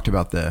talked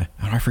about I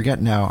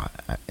forget now.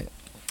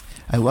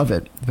 I love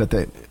it, but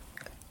is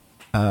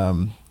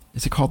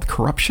it called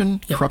corruption?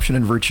 Yep. Corruption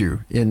and virtue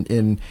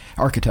in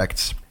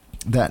architects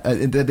that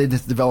they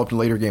just developed in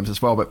later games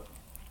as well. But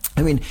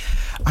I mean,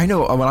 I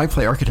know when I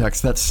play architects,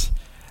 that's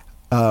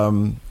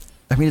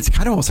it's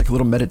kind of almost like a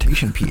little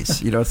meditation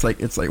piece. It's like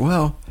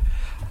well,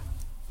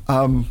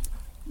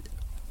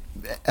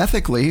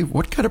 ethically,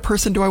 what kind of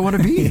person do I want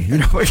to be?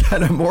 What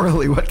kind of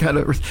morally, what kind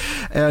of,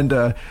 and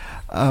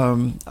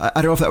I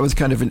don't know if that was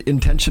kind of an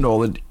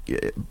intentional,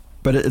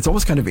 but it's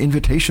almost kind of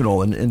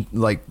invitational and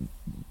like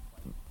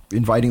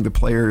inviting the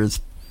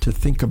players to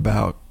think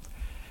about,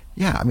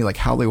 like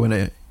how they want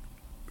to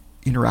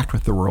interact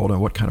with the world and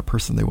what kind of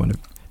person they want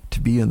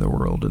to be in the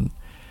world. And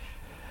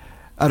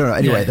I don't know.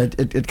 Anyway,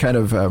 it kind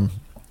of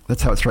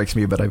that's how it strikes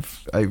me. But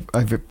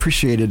I've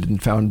appreciated and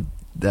found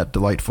that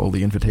delightful,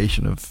 the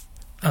invitation of.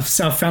 I've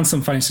found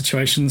some funny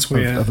situations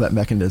where of that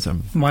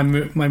mechanism. My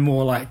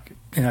more like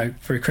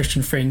very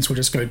Christian friends will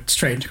just go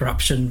straight into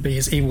corruption, be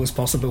as evil as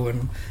possible,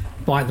 and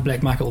bite the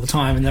black market all the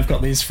time. And they've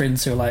got these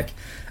friends who are like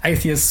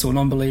atheists or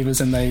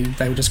non-believers, and they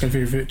will just go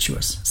very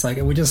virtuous. It's like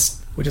we're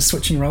just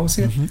switching roles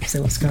here. Mm-hmm. Is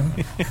that what's going on?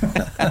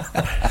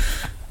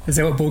 Is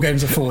that what board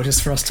games are for?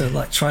 Just for us to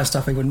like try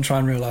stuff we wouldn't try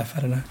in real life?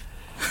 I don't know.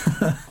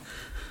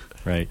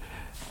 Right.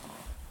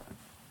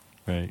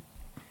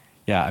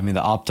 Yeah, I mean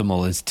the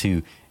optimal is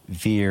to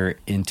veer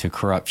into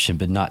corruption,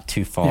 but not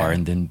too far,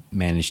 and then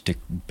manage to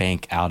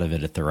bank out of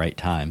it at the right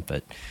time.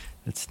 But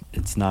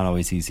it's not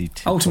always easy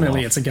to.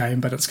 Ultimately, it's a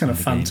game, but it's kind of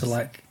fun games. To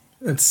like.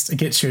 It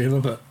gets you a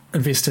little bit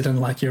invested in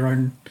like your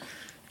own,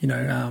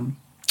 your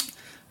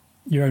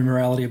own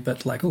morality a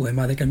bit. Like, oh, am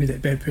I going to be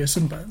that bad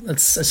person? But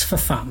it's for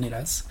fun,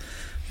 It's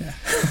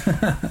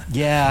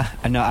yeah,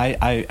 I know.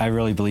 I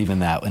really believe in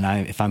that.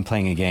 If I'm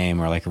playing a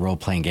game or like a role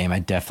playing game, I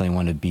definitely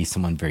want to be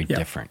someone very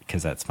different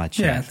because that's my chance.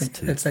 Yeah, I think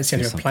that's the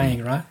idea of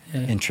playing, right?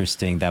 Yeah.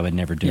 Interesting that I would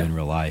never do in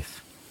real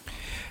life.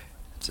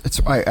 It's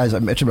as I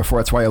mentioned before.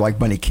 That's why I like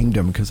Bunny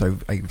Kingdom, because I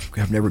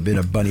have never been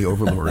a bunny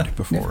overlord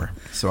before.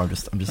 So I'm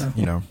just it's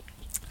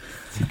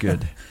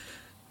good.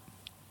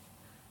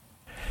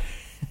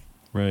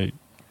 Right.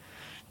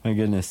 My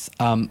goodness.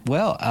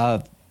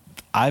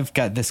 I've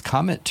got this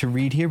comment to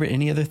read here, but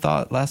any other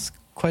last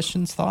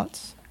questions,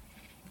 thoughts?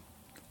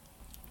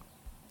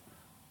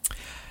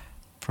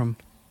 From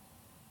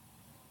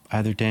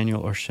either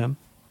Daniel or Shem?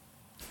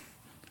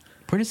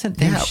 Where does that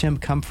name Shem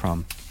come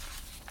from?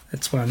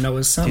 It's one of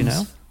Noah's sons. Do you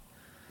know?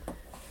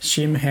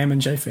 Shem, Ham, and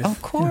Japheth.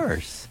 Of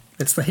course.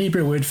 It's the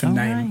Hebrew word for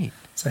name. Right.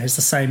 So it has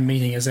the same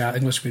meaning as our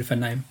English word for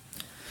name.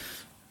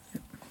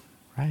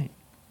 Right.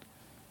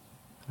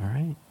 All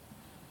right.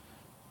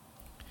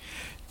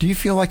 Do you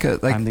feel like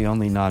I'm the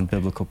only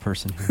non-biblical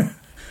person here.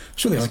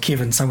 Surely there's a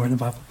Kevin somewhere in the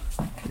Bible.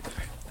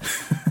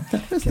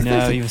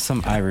 No, he was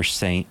some Irish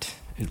saint.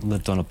 It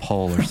lived on a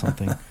pole or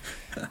something.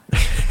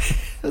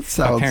 that sounds,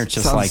 my parents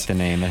just like the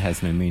name. It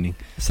has no meaning.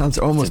 Sounds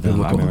almost them.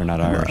 biblical. I mean, we're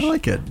not Irish. I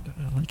like it.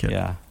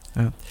 Yeah.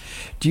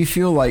 Do you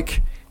feel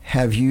like,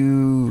 have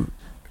you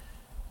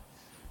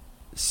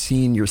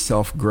seen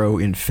yourself grow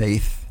in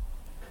faith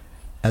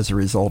as a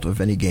result of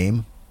any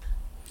game,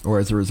 or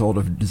as a result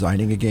of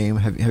designing a game?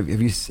 Have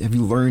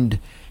you learned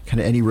kind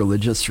of any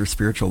religious or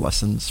spiritual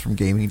lessons from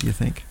gaming, do you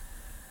think?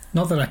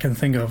 Not that I can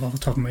think of off the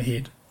top of my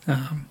head.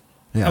 I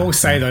will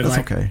say though,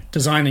 like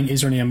designing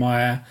Ezra and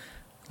Nehemiah,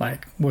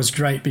 like was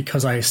great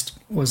because I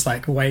was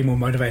like way more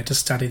motivated to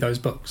study those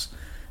books,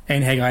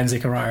 and Haggai and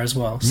Zechariah as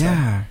well.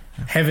 So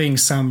having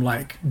some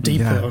like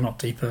deeper or not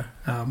deeper,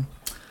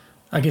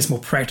 I guess more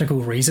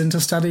practical reason to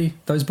study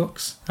those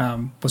books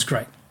was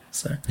great.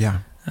 So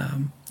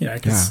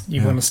because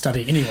you want to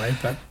study anyway,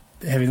 but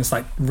having this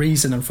like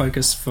reason and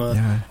focus for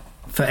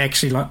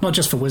actually like not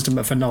just for wisdom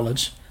but for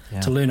knowledge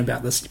to learn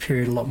about this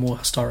period a lot more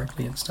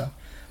historically and stuff.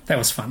 That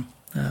was fun.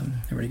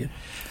 Really good.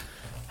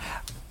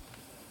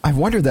 I've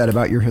wondered that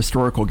about your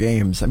historical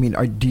games. I mean,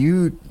 do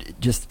you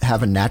just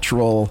have a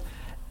natural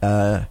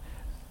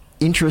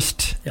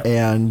interest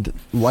and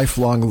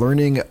lifelong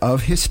learning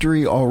of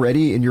history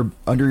already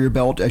under your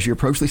belt as you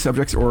approach these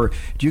subjects, or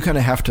do you kind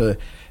of have to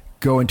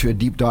go into a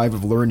deep dive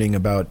of learning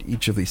about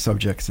each of these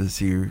subjects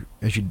as you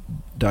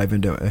dive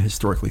into a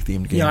historically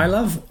themed game? Yeah, I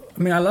love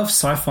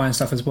sci-fi and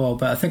stuff as well,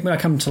 but I think when I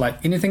come to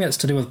like anything that's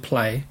to do with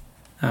play,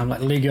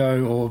 like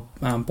Lego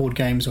or board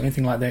games or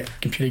anything like that,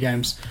 computer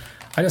games,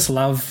 I just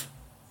love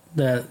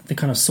the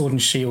kind of sword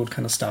and shield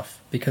kind of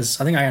stuff, because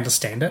I think I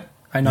understand it.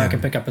 I know I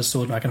can pick up a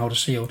sword and I can hold a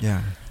shield.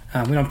 Yeah.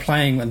 When I'm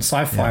playing in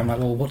sci-fi, I'm like,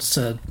 well, what's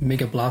a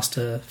Mega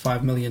Blaster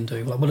 5 million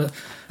do? Like,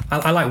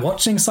 I like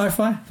watching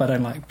sci-fi, but I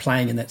don't like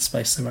playing in that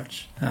space so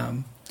much.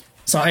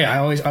 I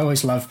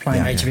always love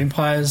playing Age of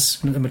Empires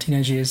in my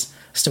teenage years.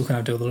 Still kind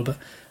of do a little bit.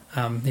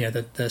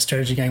 The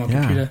strategy game on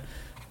computer.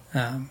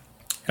 And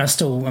I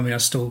still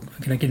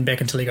getting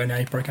back into Lego now.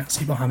 You probably can't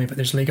see behind me, but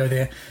there's Lego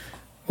there.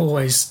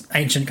 Always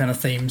ancient kind of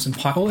themes and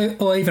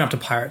or even up to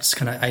pirates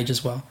kind of age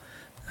as well.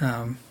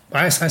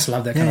 I just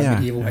love that kind of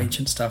medieval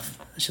ancient stuff.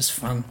 It's just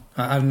fun.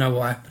 I don't know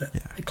why, but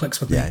it clicks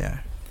with me.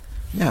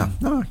 Yeah.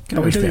 No,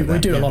 we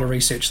do a lot of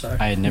research though.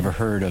 I had never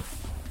heard of.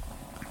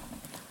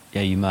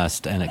 Yeah, you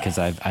must, and because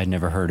I'd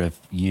never heard of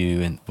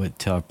you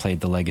until I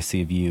played the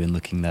Legacy of You and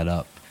looking that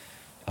up.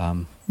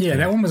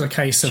 That one was a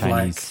case of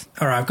Chinese,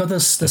 like, all right, I've got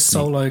this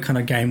solo kind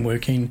of game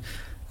working.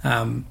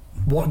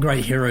 What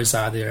great heroes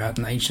are there out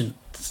in ancient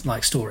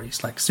like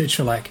stories? Like search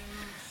for like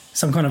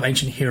some kind of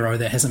ancient hero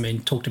that hasn't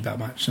been talked about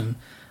much, and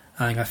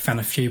I think I found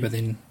a few, but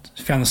then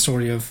found the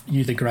story of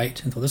You the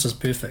Great and thought this is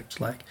perfect.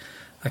 Like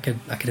I could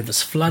have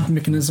this flood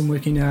mechanism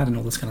working out and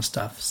all this kind of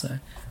stuff. So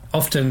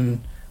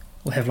often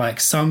we'll have like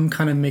some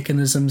kind of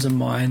mechanisms in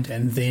mind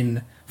and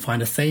then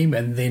find a theme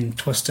and then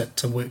twist it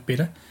to work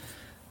better.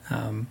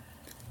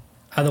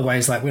 Other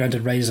ways, like when I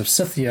did Raiders of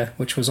Scythia,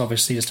 which was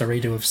obviously just a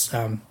redo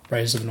of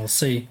Raiders of the North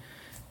Sea,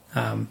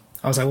 I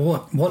was like,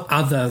 what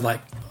other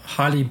like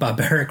highly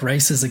barbaric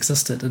races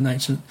existed in the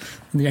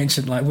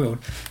ancient like world?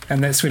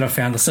 And that's when I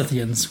found the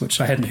Scythians, which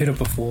I hadn't heard of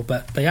before,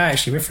 but they are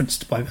actually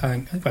referenced by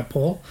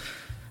Paul.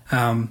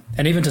 And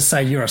even to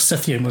say you're a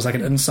Scythian was like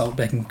an insult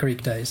back in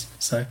Greek days.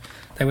 So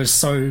it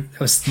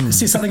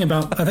says something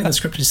about, I think the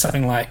scripture is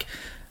something like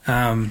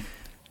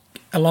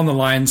along the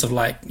lines of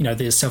like,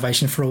 there's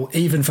salvation for all,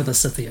 even for the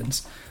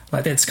Scythians.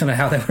 Like that's kind of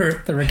how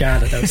they're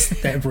regarded. That was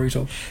that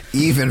brutal.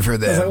 Even for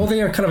them. I was like, well,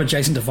 they're kind of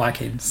adjacent to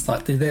Vikings.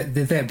 Like they're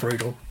that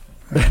brutal.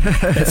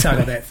 That's how I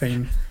got that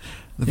theme.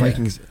 The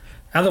Vikings.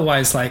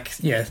 Otherwise, like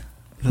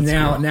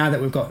now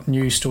that we've got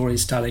new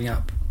stories starting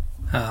up,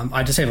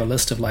 I just have a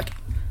list of like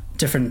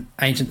different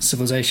ancient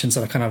civilizations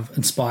that are kind of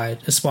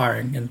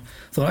aspiring, and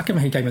thought I can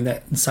make a game of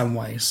that in some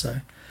ways. So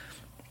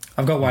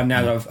I've got one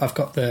now that I've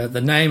got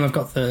the name, I've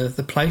got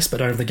the place, but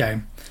I don't have the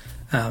game.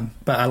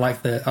 But I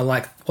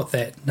like what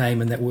that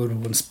name and that word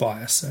will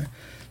inspire. So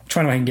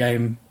trying to make a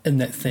game in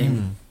that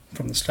theme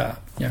from the start.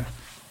 Yeah.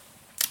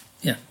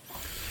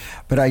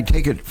 But I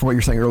take it from what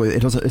you're saying earlier,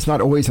 it's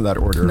not always in that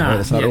order. No, right?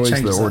 It's not always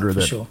the order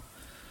that. Sure.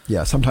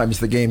 Yeah, sometimes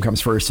the game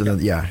comes first, and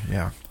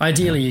then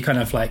Ideally, you kind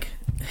of like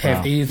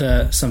have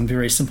either some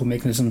very simple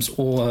mechanisms,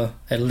 or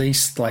at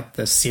least like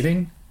the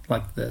setting,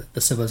 like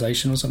the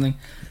civilization or something,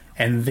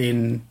 and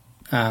then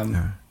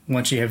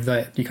once you have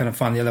that, you kind of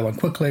find the other one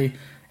quickly,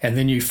 and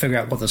then you figure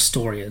out what the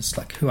story is,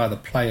 like who are the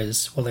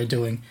players, what they're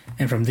doing,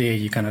 and from there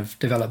you kind of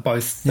develop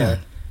both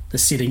the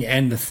setting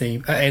and the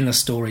theme and the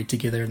story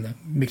together and the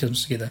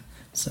mechanisms together.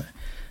 So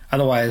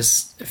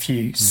otherwise, if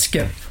you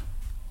skip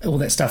all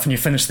that stuff and you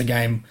finish the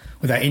game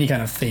without any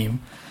kind of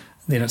theme,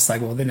 then it's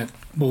like, well, then it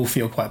will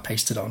feel quite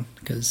pasted on,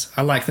 because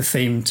I like the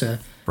theme to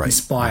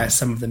inspire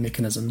some of the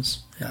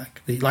mechanisms.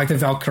 Like the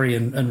Valkyrie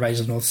and Raise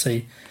of the North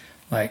Sea.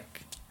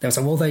 Like, they was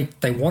like, well,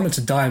 they wanted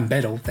to die in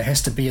battle. There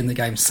has to be in the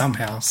game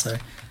somehow. So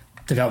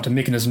developed a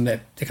mechanism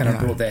that kind of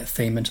brought that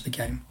theme into the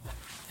game.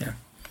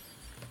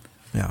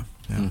 Yeah.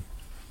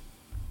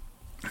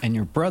 And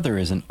your brother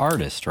is an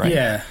artist, right?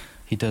 Yeah.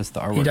 He does the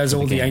artwork. He does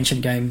all the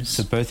ancient games.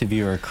 So both of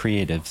you are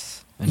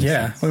creatives.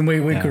 When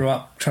we grew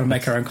up trying to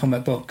make our own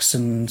comic books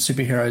and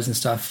superheroes and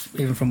stuff,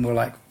 even from we were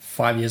like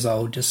 5 years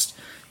old, just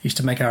used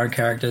to make our own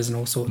characters and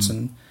all sorts.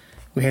 And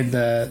we had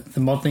the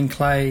modelling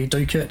clay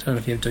do-kit. I don't know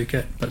if you have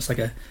do-kit, but it's like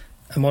a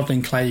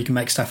modelling clay. You can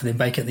make stuff and then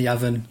bake it in the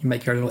oven. You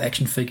make your own little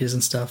action figures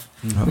and stuff.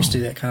 We used to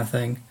do that kind of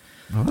thing.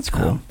 Oh, that's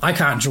cool. I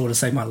can't draw to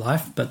save my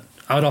life, but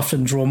I would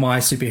often draw my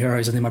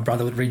superheroes and then my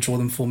brother would redraw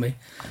them for me.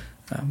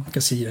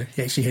 Because he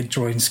actually had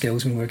drawing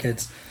skills when we were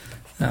kids,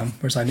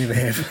 whereas I never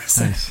have.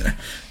 So,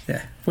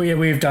 Nice.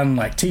 We've done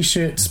like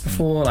T-shirts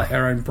before, like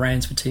our own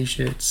brands for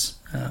T-shirts.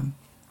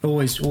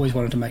 Always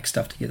wanted to make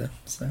stuff together.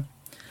 So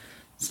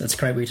it's a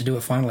great way to do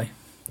it finally.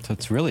 So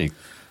it's really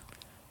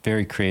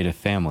very creative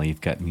family.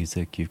 You've got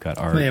music, you've got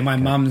art. My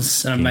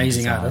mum's an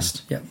amazing design.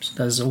 artist. Yep, she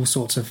does all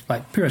sorts of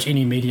like pretty much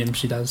any medium.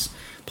 She does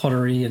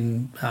pottery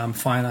and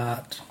fine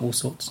art, all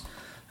sorts.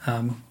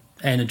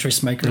 And a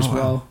dressmaker as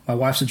well. Wow. My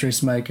wife's a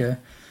dressmaker.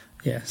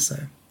 Yeah, so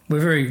we're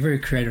a very, very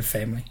creative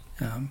family.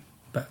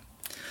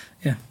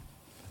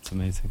 That's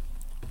amazing.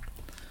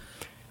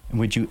 And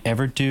would you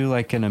ever do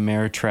like an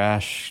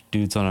Ameritrash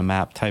Dudes on a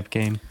Map type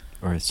game?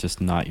 Or it's just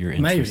not your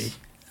interest?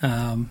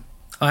 Maybe.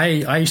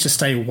 I used to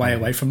stay way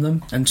away from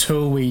them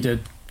until we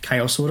did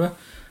Chaos Order.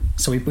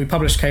 So we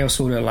published Chaos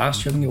Order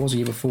last year, I think it was the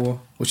year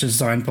before, which is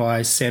designed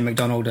by Sam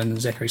McDonald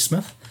and Zachary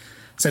Smith.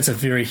 So it's a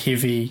very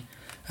heavy,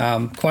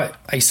 quite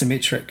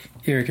asymmetric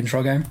area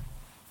control game.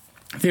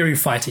 Very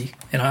fighty.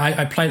 And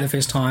I played it the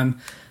first time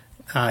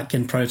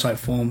in prototype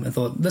form and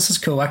thought, this is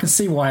cool. I can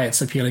see why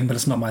it's appealing, but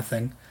it's not my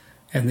thing.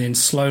 And then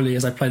slowly,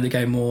 as I played the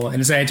game more,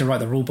 and as I had to write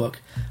the rule book,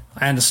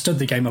 I understood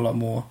the game a lot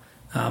more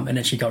and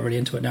actually got really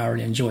into it. Now I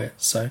really enjoy it.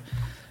 So,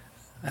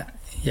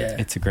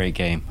 It's a great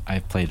game.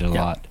 I've played it a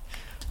lot.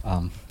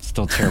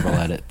 Still terrible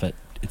at it, but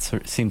it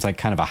seems like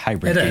kind of a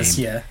hybrid game. It is,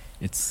 yeah.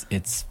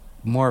 It's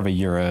more of a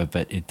Euro,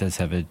 but it does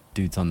have a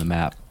Dudes on the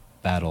Map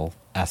battle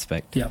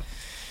aspect. Yeah.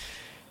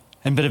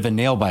 And a bit of a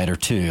nail biter,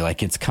 too.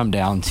 Like, it's come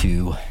down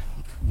to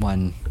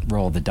one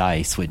roll of the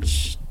dice,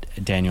 which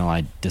Daniel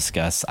and I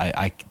discuss,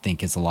 I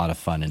think is a lot of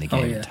fun in a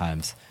game at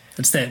times.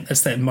 It's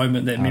that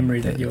moment, that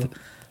memory that you'll,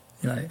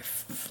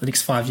 for the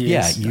next 5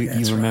 years. Yeah,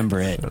 you remember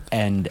it.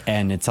 And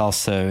it's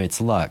also, it's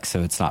luck,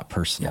 so it's not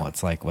personal. Yeah.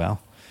 It's like,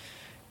 well,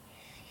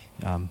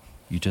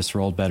 you just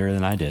rolled better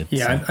than I did.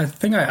 Yeah, so, I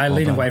think I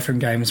lean done. away from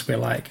games where,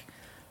 like,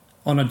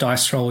 on a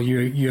dice roll,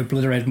 you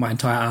obliterated my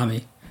entire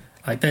army.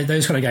 Like,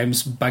 those kind of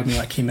games bug me,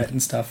 like Kemet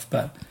and stuff.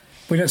 But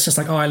when it's just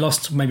like, I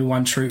lost maybe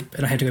one troop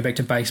and I had to go back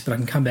to base, but I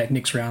can come back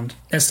next round.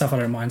 That stuff I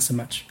don't mind so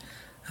much.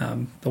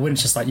 But when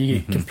it's just like you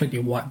get completely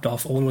wiped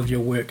off, all of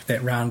your work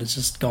that round is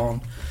just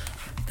gone.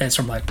 That's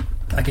from, like,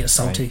 I get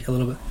salty a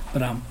little bit.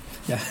 But I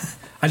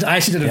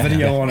actually did a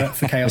video on it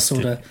for Chaos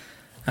Order.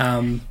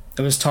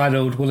 It was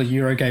titled "Will a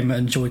Eurogamer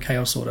Enjoy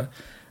Chaos Order?"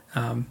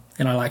 And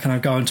I kind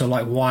of go into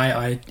like why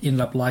I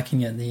ended up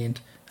liking it in the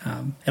end.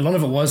 A lot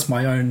of it was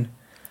my own.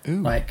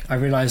 Like, I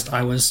realized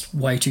I was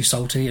way too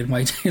salty and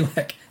way too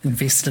like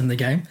invested in the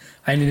game.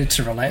 I needed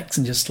to relax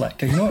and just like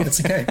go, you know what,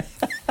 it's okay.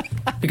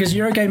 Because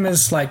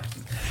Eurogamers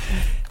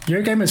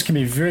can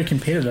be very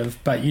competitive,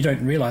 but you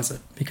don't realize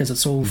it because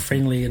it's all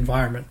friendly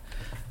environment.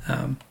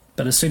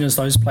 But as soon as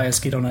those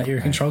players get on an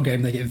area control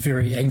game, they get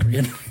very angry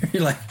and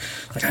very like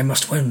I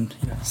must win.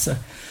 So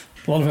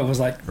a lot of it was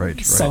like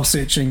soul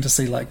searching to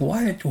see like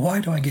why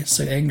do I get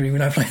so angry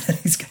when I play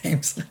these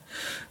games?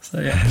 So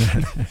yeah.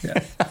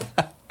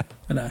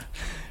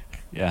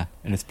 Yeah,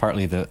 and it's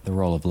partly the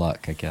role of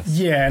luck, I guess.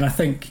 Yeah, and I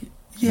think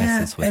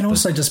and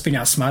also just being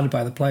outsmarted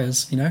by the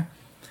players. In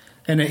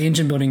an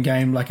engine building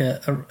game like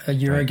a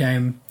Euro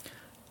game,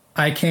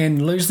 I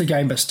can lose the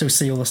game but still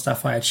see all the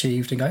stuff I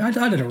achieved and go, I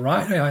did it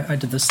right. I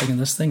did this thing and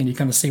this thing, and you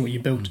kind of see what you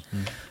built.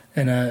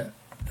 In a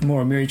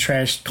more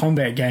Ameritrash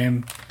combat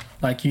game,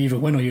 like you either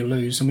win or you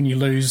lose, and when you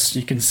lose,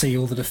 you can see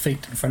all the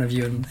defeat in front of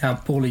you and how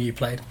poorly you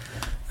played.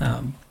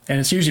 And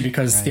it's usually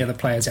because the other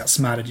players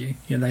outsmarted you.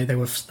 They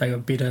were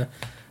better.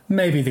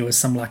 Maybe there was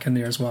some luck in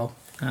there as well.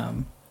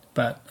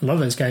 But a lot of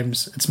those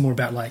games, it's more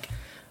about like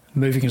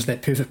moving into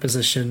that perfect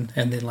position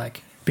and then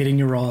like betting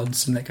your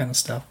odds and that kind of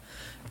stuff.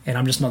 And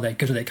I'm just not that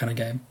good at that kind of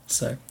game.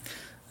 So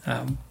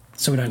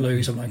when I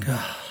lose, I'm like,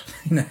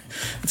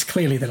 it's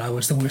clearly that I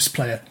was the worst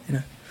player.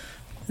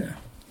 Yeah.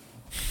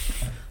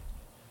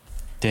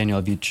 Daniel,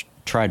 have you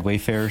tried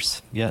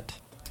Wayfarers yet?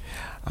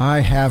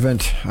 I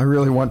haven't. I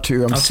really want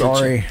to. I'll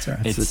sorry.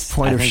 It's a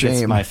point of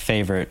shame. It's my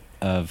favorite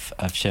of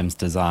Shem's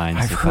designs.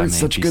 I've heard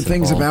such good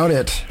things about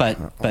it. But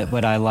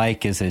what I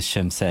like is, as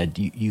Shem said,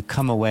 you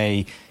come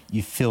away,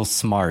 you feel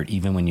smart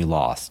even when you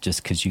lost,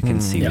 just because you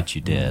can see what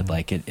you did.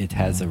 Like it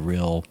has a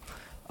real,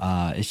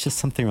 it's just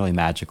something really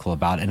magical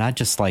about it. And I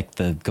just like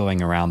the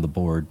going around the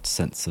board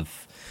sense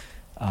of,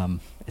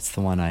 it's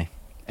the one I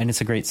And it's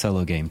a great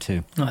solo game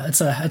too. It's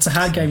a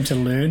hard game to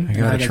learn and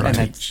hard game to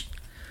teach.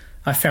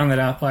 I found that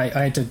out. I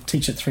had to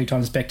teach it 3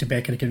 times back to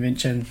back at a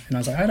convention, and I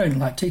was like, I don't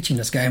like teaching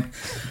this game.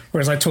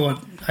 Whereas I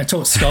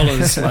taught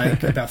scholars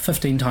like about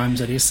 15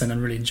 times at Essen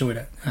and really enjoyed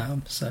it.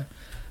 So,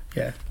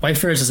 yeah,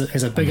 Wayfarers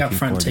has a big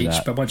upfront teach,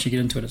 but once you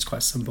get into it, it's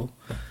quite simple.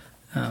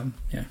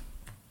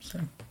 So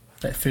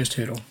that first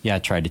hurdle. Yeah, I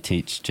tried to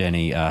teach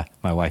Jenny,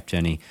 my wife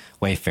Jenny,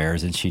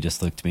 Wayfarers, and she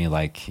just looked at me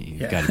like,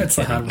 "You've got to be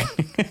kidding." Hard one.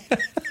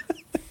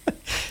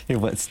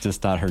 It's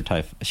just not her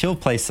type. She'll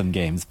play some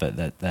games, but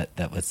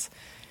that was.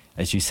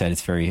 As you said,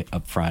 it's very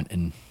upfront,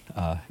 and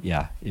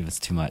it was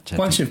too much. I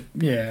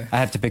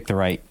have to pick the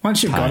right.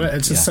 Once you've time. got it,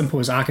 it's as simple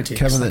as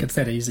architects. It's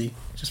that easy.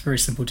 Just very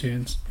simple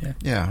turns.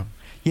 Yeah.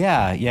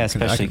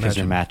 Especially because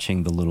you're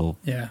matching the little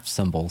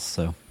symbols.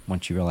 So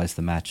once you realize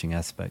the matching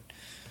aspect.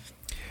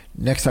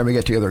 Next time we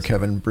get together,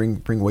 Kevin,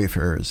 bring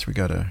Wayfarers. We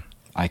gotta.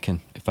 I can.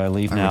 If I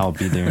leave now, I'll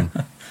be there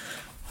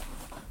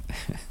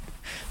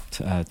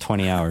in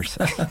 20 hours.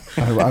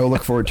 I will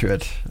look forward to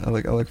it. I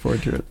look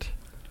forward to it.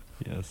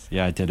 Yes.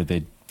 Yeah, I did a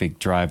big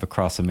drive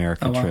across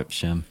America trip,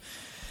 Shem.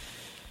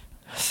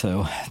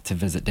 So to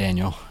visit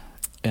Daniel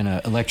in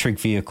an electric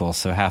vehicle.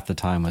 So half the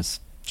time was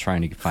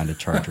trying to find a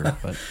charger,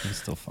 but it was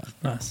still fun.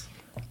 Nice.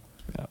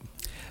 Yeah.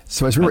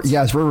 So as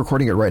we're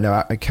recording it right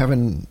now,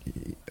 Kevin,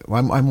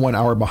 I'm 1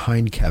 hour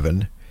behind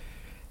Kevin,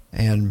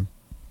 and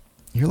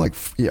you're like,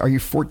 are you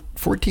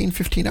 14,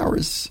 15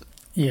 hours?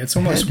 Yeah, it's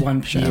almost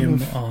 1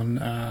 p.m.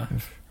 on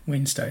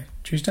Tuesday.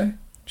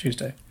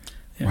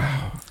 Yeah.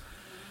 Wow.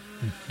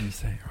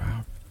 Tuesday.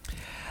 Wow.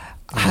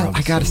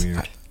 I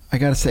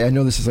gotta say, I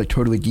know this is like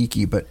totally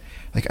geeky, but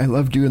like I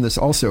love doing this.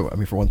 Also, I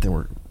mean, for one thing,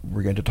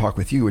 we're going to talk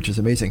with you, which is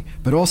amazing.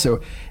 But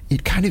also,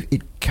 it kind of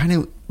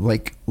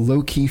like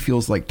low key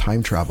feels like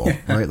time travel,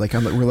 right? Like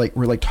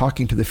we're like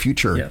talking to the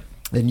future,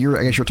 and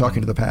I guess you're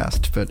talking to the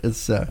past. But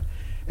it's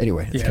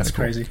anyway. It's kind of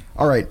cool. Crazy.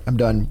 All right, I'm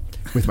done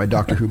with my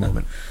Doctor Who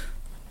moment.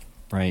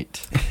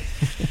 Right.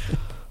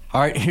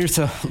 All right. Here's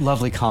a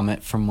lovely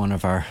comment from one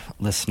of our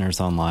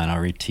listeners online. I'll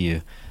read to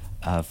you.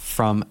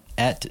 From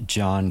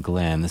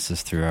 @JohnGlenn. This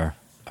is through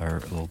our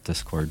little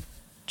Discord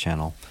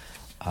channel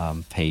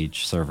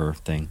page server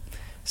thing.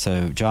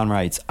 So John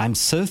writes, I'm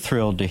so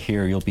thrilled to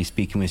hear you'll be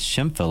speaking with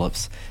Shem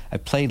Phillips. I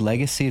played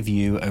Legacy of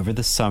You over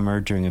the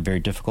summer during a very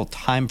difficult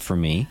time for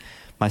me.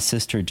 My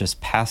sister just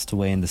passed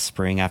away in the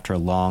spring after a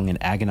long and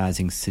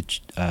agonizing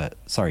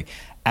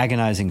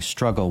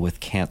struggle with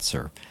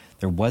cancer.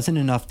 There wasn't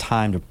enough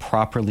time to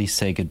properly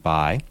say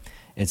goodbye,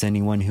 as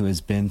anyone who has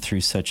been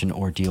through such an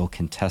ordeal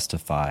can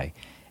testify.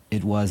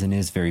 It was and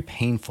is very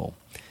painful.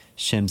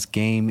 Shem's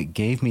game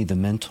gave me the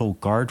mental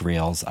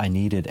guardrails I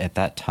needed at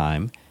that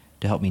time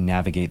to help me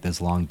navigate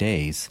those long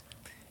days.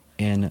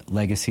 In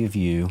Legacy of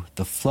You,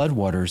 the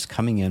floodwaters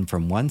coming in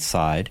from one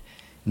side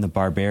and the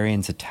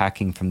barbarians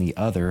attacking from the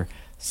other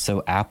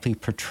so aptly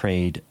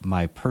portrayed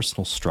my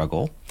personal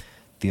struggle,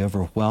 the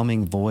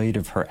overwhelming void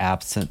of her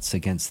absence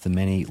against the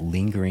many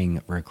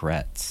lingering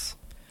regrets.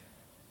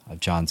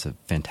 John's a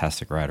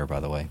fantastic writer, by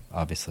the way,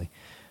 obviously.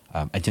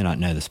 I do not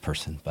know this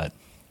person, but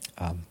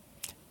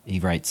he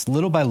writes,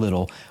 little by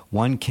little,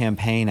 one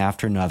campaign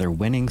after another,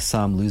 winning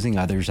some, losing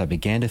others, I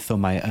began to feel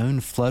my own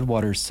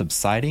floodwaters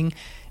subsiding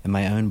and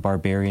my own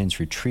barbarians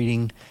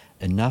retreating,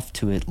 enough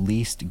to at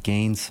least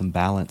gain some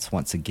balance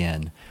once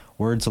again.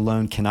 Words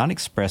alone cannot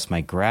express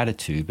my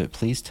gratitude, but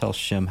please tell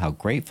Shem how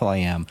grateful I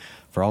am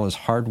for all his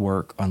hard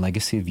work on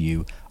Legacy of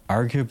You,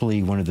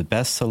 arguably one of the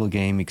best solo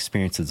game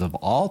experiences of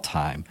all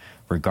time,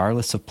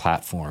 regardless of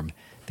platform.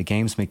 The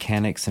game's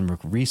mechanics and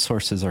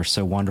resources are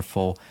so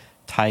wonderful,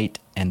 tight,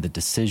 and the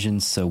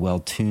decisions so well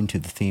tuned to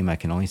the theme. I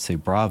can only say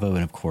bravo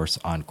and, of course,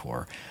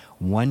 encore.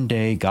 One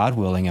day, God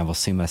willing, I will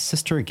see my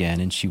sister again,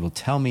 and she will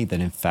tell me that,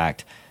 in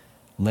fact,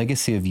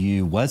 Legacy of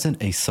You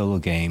wasn't a solo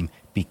game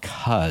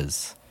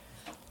because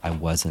I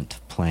wasn't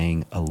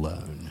playing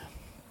alone.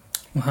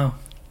 Wow.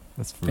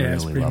 That's really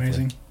it's pretty lovely.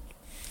 Amazing.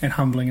 And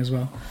humbling as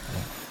well.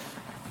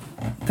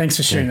 Yeah. Thanks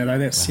for sharing that.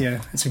 That's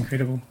it's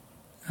incredible.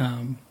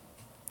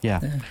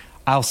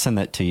 I'll send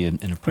that to you in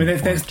a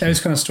print form. Those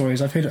kind of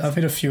stories. I've heard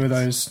a few of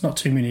those, not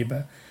too many,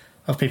 but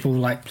of people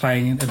like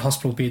playing in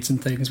hospital beds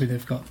and things where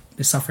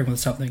they're suffering with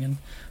something, and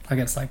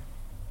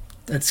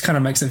it's kind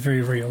of makes it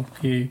very real.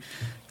 We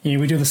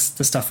do this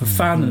stuff for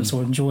fun and it's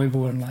all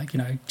enjoyable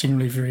and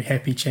generally very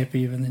happy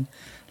chappy, and then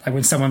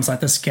when someone's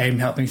like, this game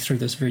helped me through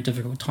this very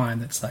difficult time,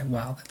 that's like,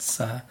 wow, that's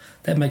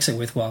that makes it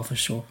worthwhile for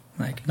sure.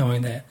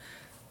 Knowing that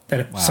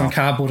some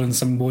cardboard and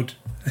some wood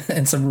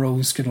and some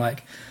rules could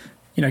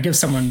give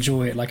someone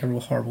joy at a real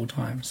horrible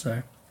time.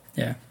 So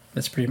yeah,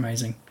 that's pretty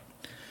amazing.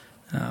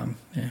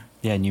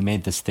 And you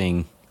made this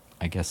thing,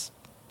 I guess,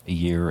 a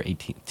year or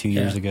 2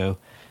 years ago,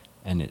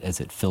 and as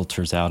it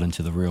filters out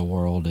into the real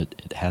world,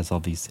 it has all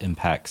these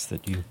impacts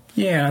that you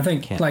I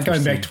think can't going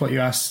foresee. back to what you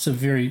asked at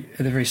the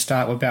very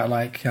start about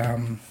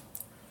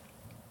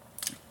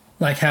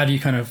how do you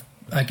kind of,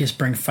 I guess,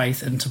 bring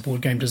faith into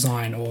board game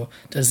design, or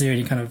is there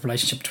any kind of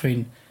relationship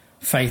between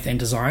faith and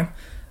design?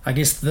 I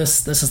guess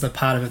this is the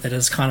part of it that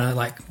is kind of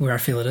where I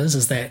feel it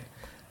is that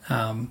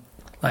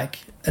like,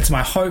 it's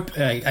my hope,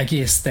 I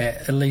guess,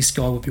 that at least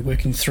God will be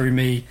working through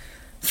me,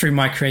 through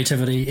my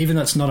creativity, even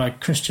though it's not a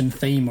Christian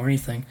theme or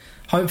anything.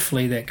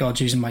 Hopefully that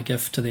God's using my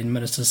gift to then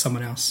minister to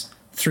someone else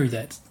through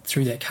that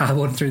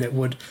cardboard and through that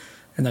wood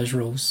and those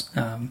rules.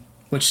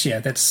 Which, yeah,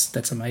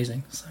 that's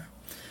amazing. So,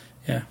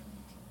 yeah.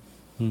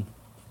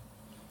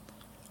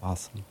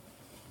 Awesome.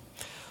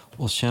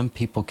 Well, Shem,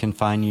 people can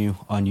find you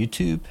on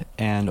YouTube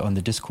and on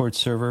the Discord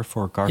server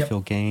for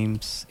Garfield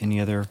Games. Any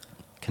other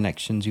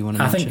connections you want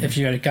to mention? I think if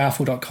you go to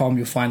garfield.com,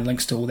 you'll find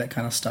links to all that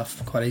kind of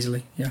stuff quite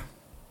easily. Yeah.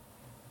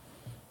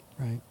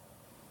 Right.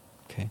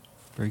 Okay.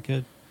 Very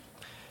good.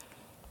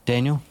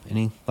 Daniel,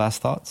 any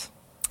last thoughts?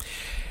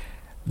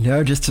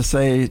 No, just to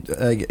say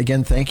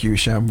again, thank you,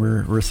 Shem.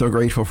 We're so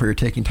grateful for your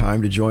taking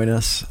time to join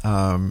us,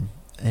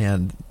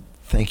 and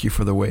thank you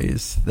for the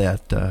ways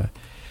that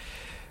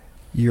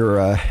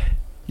your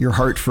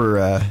heart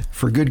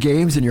for good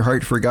games and your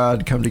heart for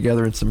God come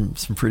together in some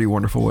pretty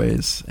wonderful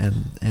ways.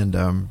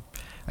 And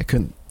I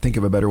couldn't think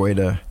of a better way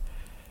to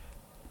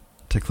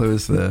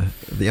close the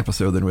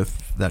episode than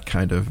with that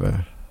kind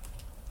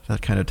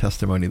of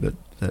testimony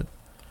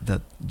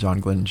that John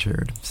Glenn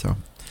shared. So.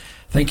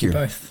 Thank you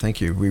both. Thank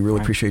you. We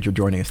really appreciate your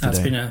joining us today. It's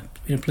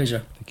been a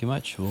pleasure. Thank you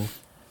much.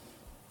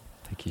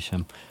 Thank you,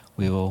 Shem.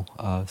 We will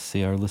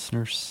see our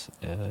listeners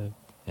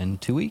in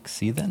 2 weeks.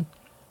 See you then.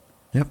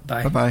 Yep.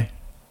 Bye. Bye-bye.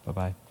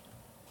 Bye-bye.